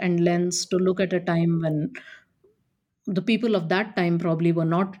framework and lens to look at a time when the people of that time probably were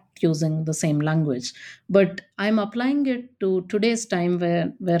not using the same language, but I'm applying it to today's time,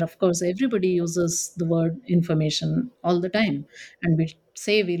 where of course everybody uses the word information all the time, and we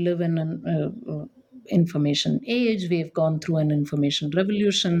say we live in an information age. We've gone through an information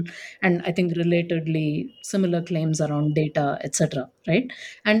revolution, and I think relatedly similar claims around data, etc., right?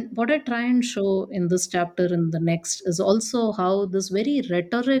 And what I try and show in this chapter and the next is also how this very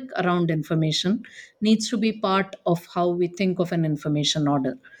rhetoric around information needs to be part of how we think of an information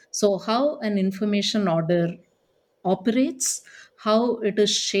order. So, how an information order operates, how it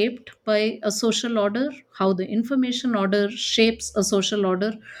is shaped by a social order, how the information order shapes a social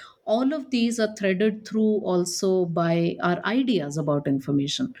order. all of these are threaded through also by our ideas about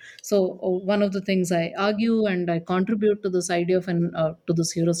information. So one of the things I argue and I contribute to this idea of an to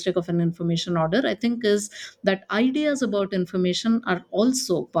this heuristic of an information order, I think, is that ideas about information are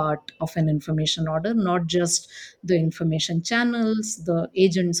also part of an information order, not just the information channels, the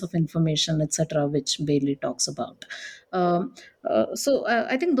agents of information, etc., which Bailey talks about. Um,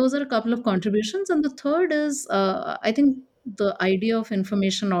 I think those are a couple of contributions. And the third is, I think, the idea of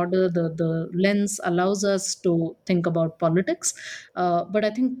information order, the lens allows us to think about politics. But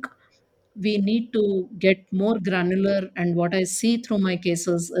I think we need to get more granular. And what I see through my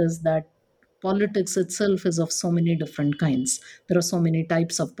cases is that politics itself is of so many different kinds. There are so many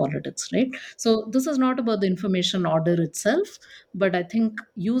types of politics, right? So this is not about the information order itself, but I think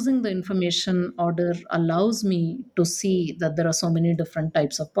using the information order allows me to see that there are so many different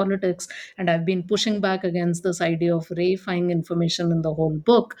types of politics. And I've been pushing back against this idea of reifying information in the whole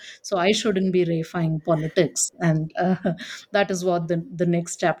book. So I shouldn't be reifying politics. And that is what the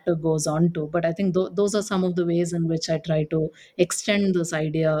next chapter goes on to. But I think those are some of the ways in which I try to extend this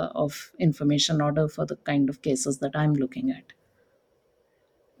idea of information order for the kind of cases that I'm looking at.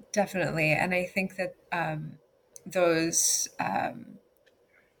 Definitely. And I think that those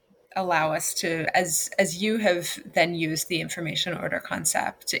allow us to, as you have then used the information order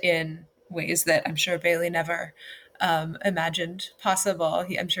concept in ways that I'm sure Bailey never imagined possible.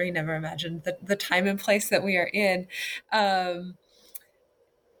 I'm sure he never imagined the time and place that we are in. I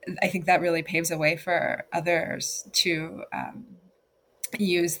think that really paves a way for others to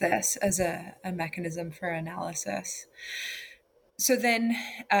use this as a mechanism for analysis. So then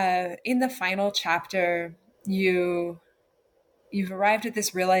in the final chapter, you've arrived at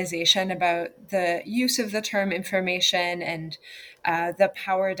this realization about the use of the term information and the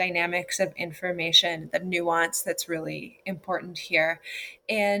power dynamics of information, the nuance that's really important here.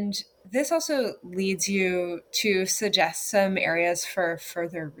 And this also leads you to suggest some areas for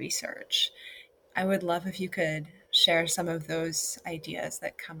further research. I would love if you could share some of those ideas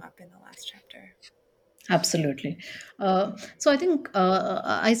that come up in the last chapter. Absolutely. So I think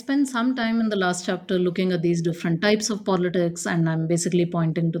I spent some time in the last chapter looking at these different types of politics, and I'm basically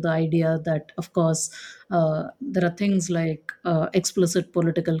pointing to the idea that, of course, there are things like explicit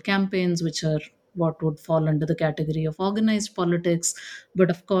political campaigns, which are what would fall under the category of organized politics. But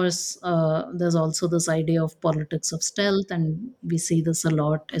of course, there's also this idea of politics of stealth, and we see this a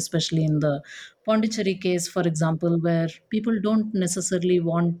lot, especially in the Pondicherry case, for example, where people don't necessarily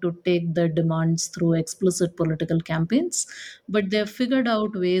want to take their demands through explicit political campaigns, but they've figured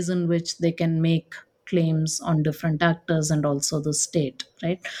out ways in which they can make claims on different actors and also the state,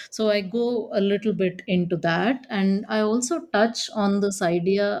 right? So I go a little bit into that. And I also touch on this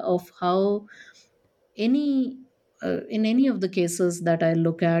idea of how any in any of the cases that I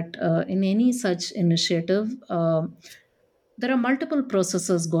look at, in any such initiative, there are multiple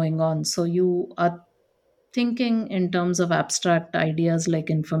processes going on. So you are thinking in terms of abstract ideas like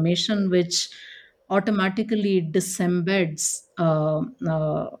information, which automatically disembeds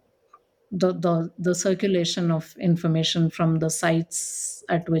the circulation of information from the sites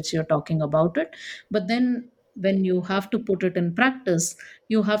at which you're talking about it. But then when you have to put it in practice,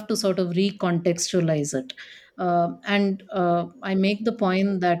 you have to sort of recontextualize it. And I make the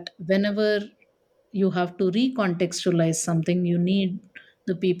point that whenever you have to recontextualize something, you need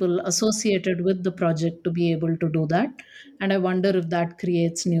the people associated with the project to be able to do that. And I wonder if that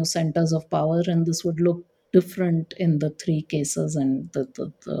creates new centers of power, and this would look different in the three cases, and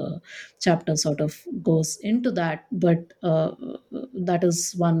the chapter sort of goes into that. But that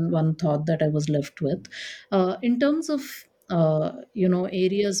is one thought that I was left with. In terms of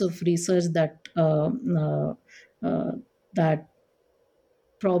areas of research uh, that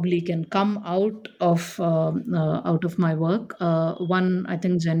probably can come out of my work. One, I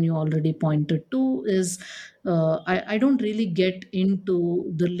think Jen, you already pointed to, is I don't really get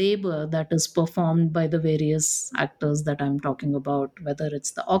into the labor that is performed by the various actors that I'm talking about, whether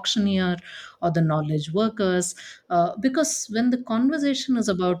it's the auctioneer or the knowledge workers, because when the conversation is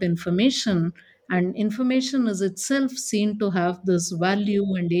about information, and information is itself seen to have this value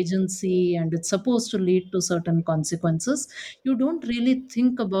and agency, and it's supposed to lead to certain consequences, you don't really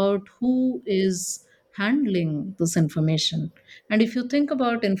think about who is handling this information. And if you think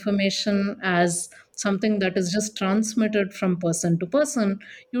about information as something that is just transmitted from person to person,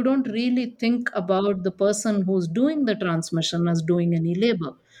 you don't really think about the person who's doing the transmission as doing any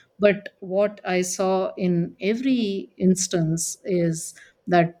labor. But what I saw in every instance is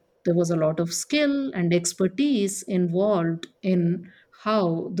that there was a lot of skill and expertise involved in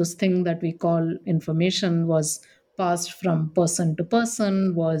how this thing that we call information was passed from person to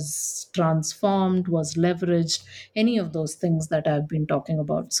person, was transformed, was leveraged, any of those things that I've been talking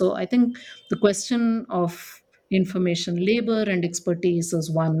about. So I think the question of information labor and expertise is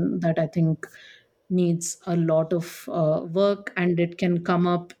one that I think needs a lot of work, and it can come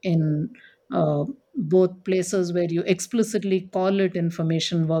up in both places where you explicitly call it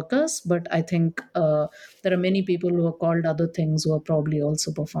information workers, but I think there are many people who are called other things who are probably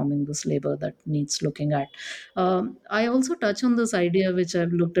also performing this labor that needs looking at. I also touch on this idea, which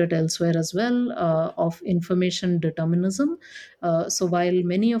I've looked at elsewhere as well, of information determinism. So while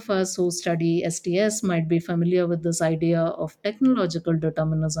many of us who study STS might be familiar with this idea of technological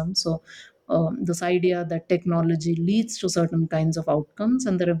determinism, so this idea that technology leads to certain kinds of outcomes,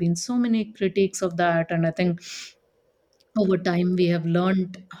 and there have been so many critiques of that, and I think over time we have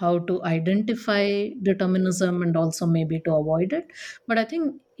learned how to identify determinism and also maybe to avoid it. But I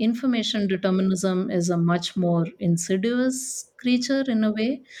think information determinism is a much more insidious creature in a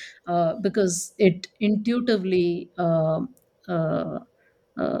way, because it intuitively uh, uh,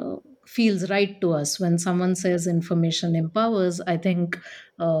 feels right to us. When someone says information empowers, I think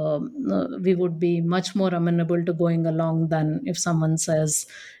we would be much more amenable to going along than if someone says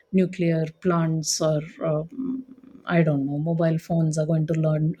nuclear plants or I don't know, mobile phones are going to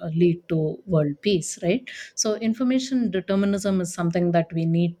lead to world peace, right? So information determinism is something that we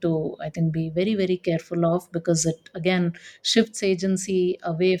need to, I think, be very, very careful of, because it again shifts agency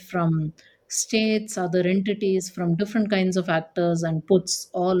away from states, other entities, from different kinds of actors, and puts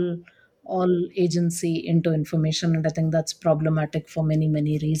all agency into information. And I think that's problematic for many,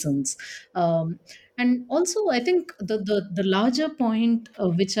 many reasons. And also, I think the larger point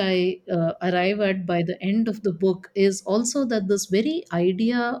which I arrive at by the end of the book is also that this very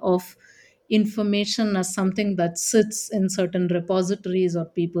idea of information as something that sits in certain repositories or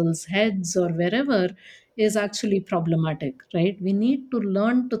people's heads or wherever is actually problematic, right? We need to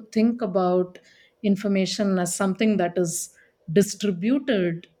learn to think about information as something that is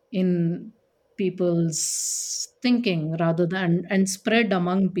distributed in people's thinking rather than, and spread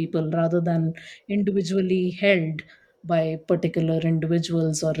among people rather than individually held by particular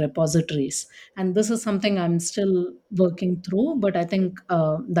individuals or repositories. And this is something I'm still working through, but I think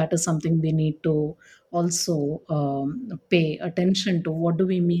that is something we need to also pay attention to. What do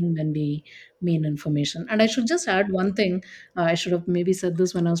we mean when we mean information? And I should just add one thing. I should have maybe said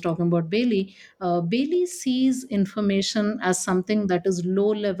this when I was talking about Bailey. Bailey sees information as something that is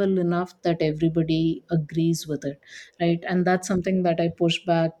low level enough that everybody agrees with it, right? And that's something that I push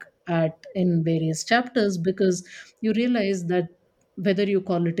back at in various chapters, because you realize that whether you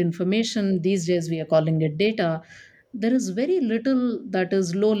call it information, these days we are calling it data, there is very little that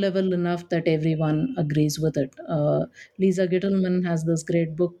is low level enough that everyone agrees with it. Lisa Gittelman has this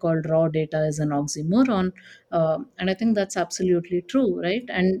great book called Raw Data is an Oxymoron. And I think that's absolutely true, right?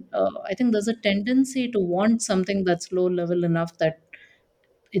 And I think there's a tendency to want something that's low level enough that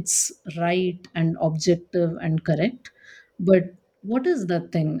it's right and objective and correct. But what is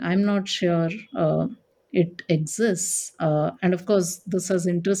that thing? I'm not sure it exists. And of course, this has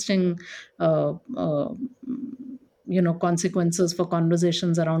interesting consequences for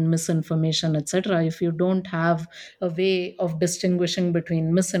conversations around misinformation, etc. If you don't have a way of distinguishing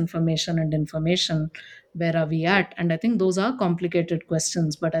between misinformation and information, where are we at? And I think those are complicated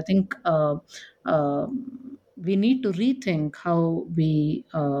questions, but I think uh, we need to rethink how we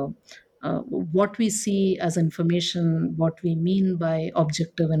what we see as information, what we mean by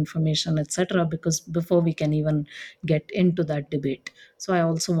objective information, etc., because before we can even get into that debate. So I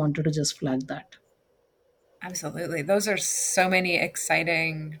also wanted to just flag that. Absolutely. Those are so many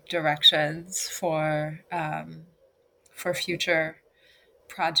exciting directions for future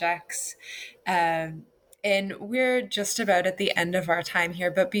projects. And we're just about at the end of our time here.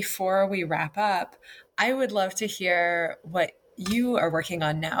 But before we wrap up, I would love to hear what you are working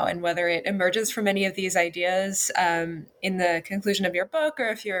on now and whether it emerges from any of these ideas in the conclusion of your book, or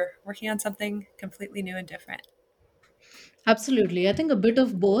if you're working on something completely new and different. Absolutely. I think a bit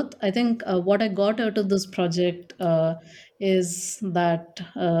of both. I think what I got out of this project is that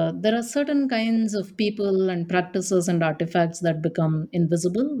there are certain kinds of people and practices and artifacts that become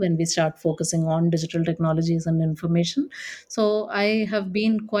invisible when we start focusing on digital technologies and information. So I have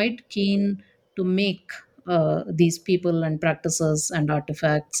been quite keen to make these people and practices and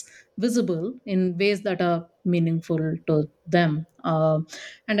artifacts visible in ways that are meaningful to them.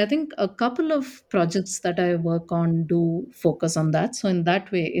 And I think a couple of projects that I work on do focus on that. So, in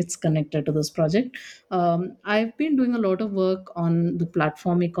that way, it's connected to this project. I've been doing a lot of work on the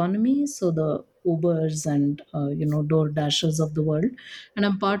platform economy. So, the Ubers and Door Dashers of the world. And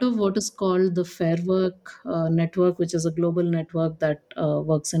I'm part of what is called the Fair Work network, which is a global network that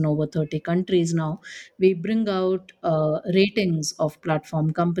works in over 30 countries now. We bring out ratings of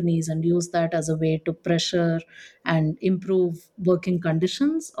platform companies and use that as a way to pressure and improve working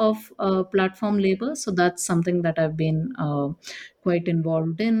conditions of platform labor. So that's something that I've been quite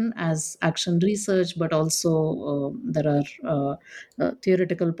involved in as action research, but also there are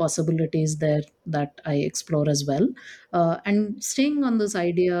theoretical possibilities there that I explore as well. And staying on this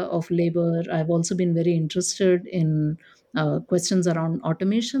idea of labor, I've also been very interested in questions around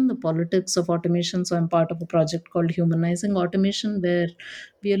automation, the politics of automation. So I'm part of a project called Humanizing Automation, where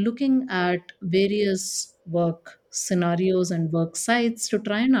we are looking at various work scenarios and work sites to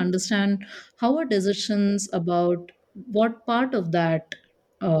try and understand how are decisions about what part of that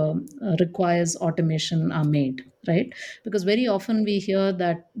requires automation are made, right? Because very often we hear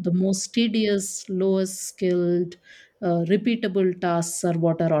that the most tedious, lowest skilled, repeatable tasks are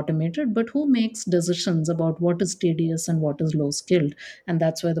what are automated, but who makes decisions about what is tedious and what is low skilled? And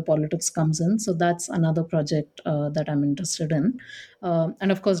that's where the politics comes in. So that's another project that I'm interested in.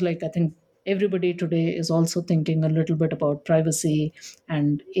 And of course, like I think everybody today is also thinking a little bit about privacy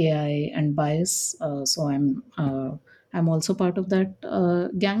and AI and bias. So I'm also part of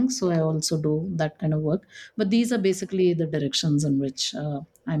that gang. So I also do that kind of work. But these are basically the directions in which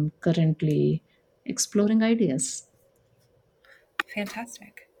I'm currently exploring ideas.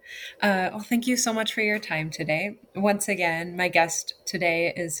 Fantastic. Well, thank you so much for your time today. Once again, my guest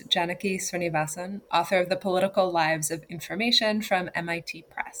today is Janaki Srinivasan, author of The Political Lives of Information from MIT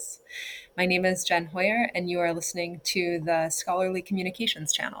Press. My name is Jen Hoyer, and you are listening to the Scholarly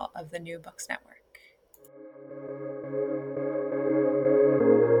Communications channel of the New Books Network.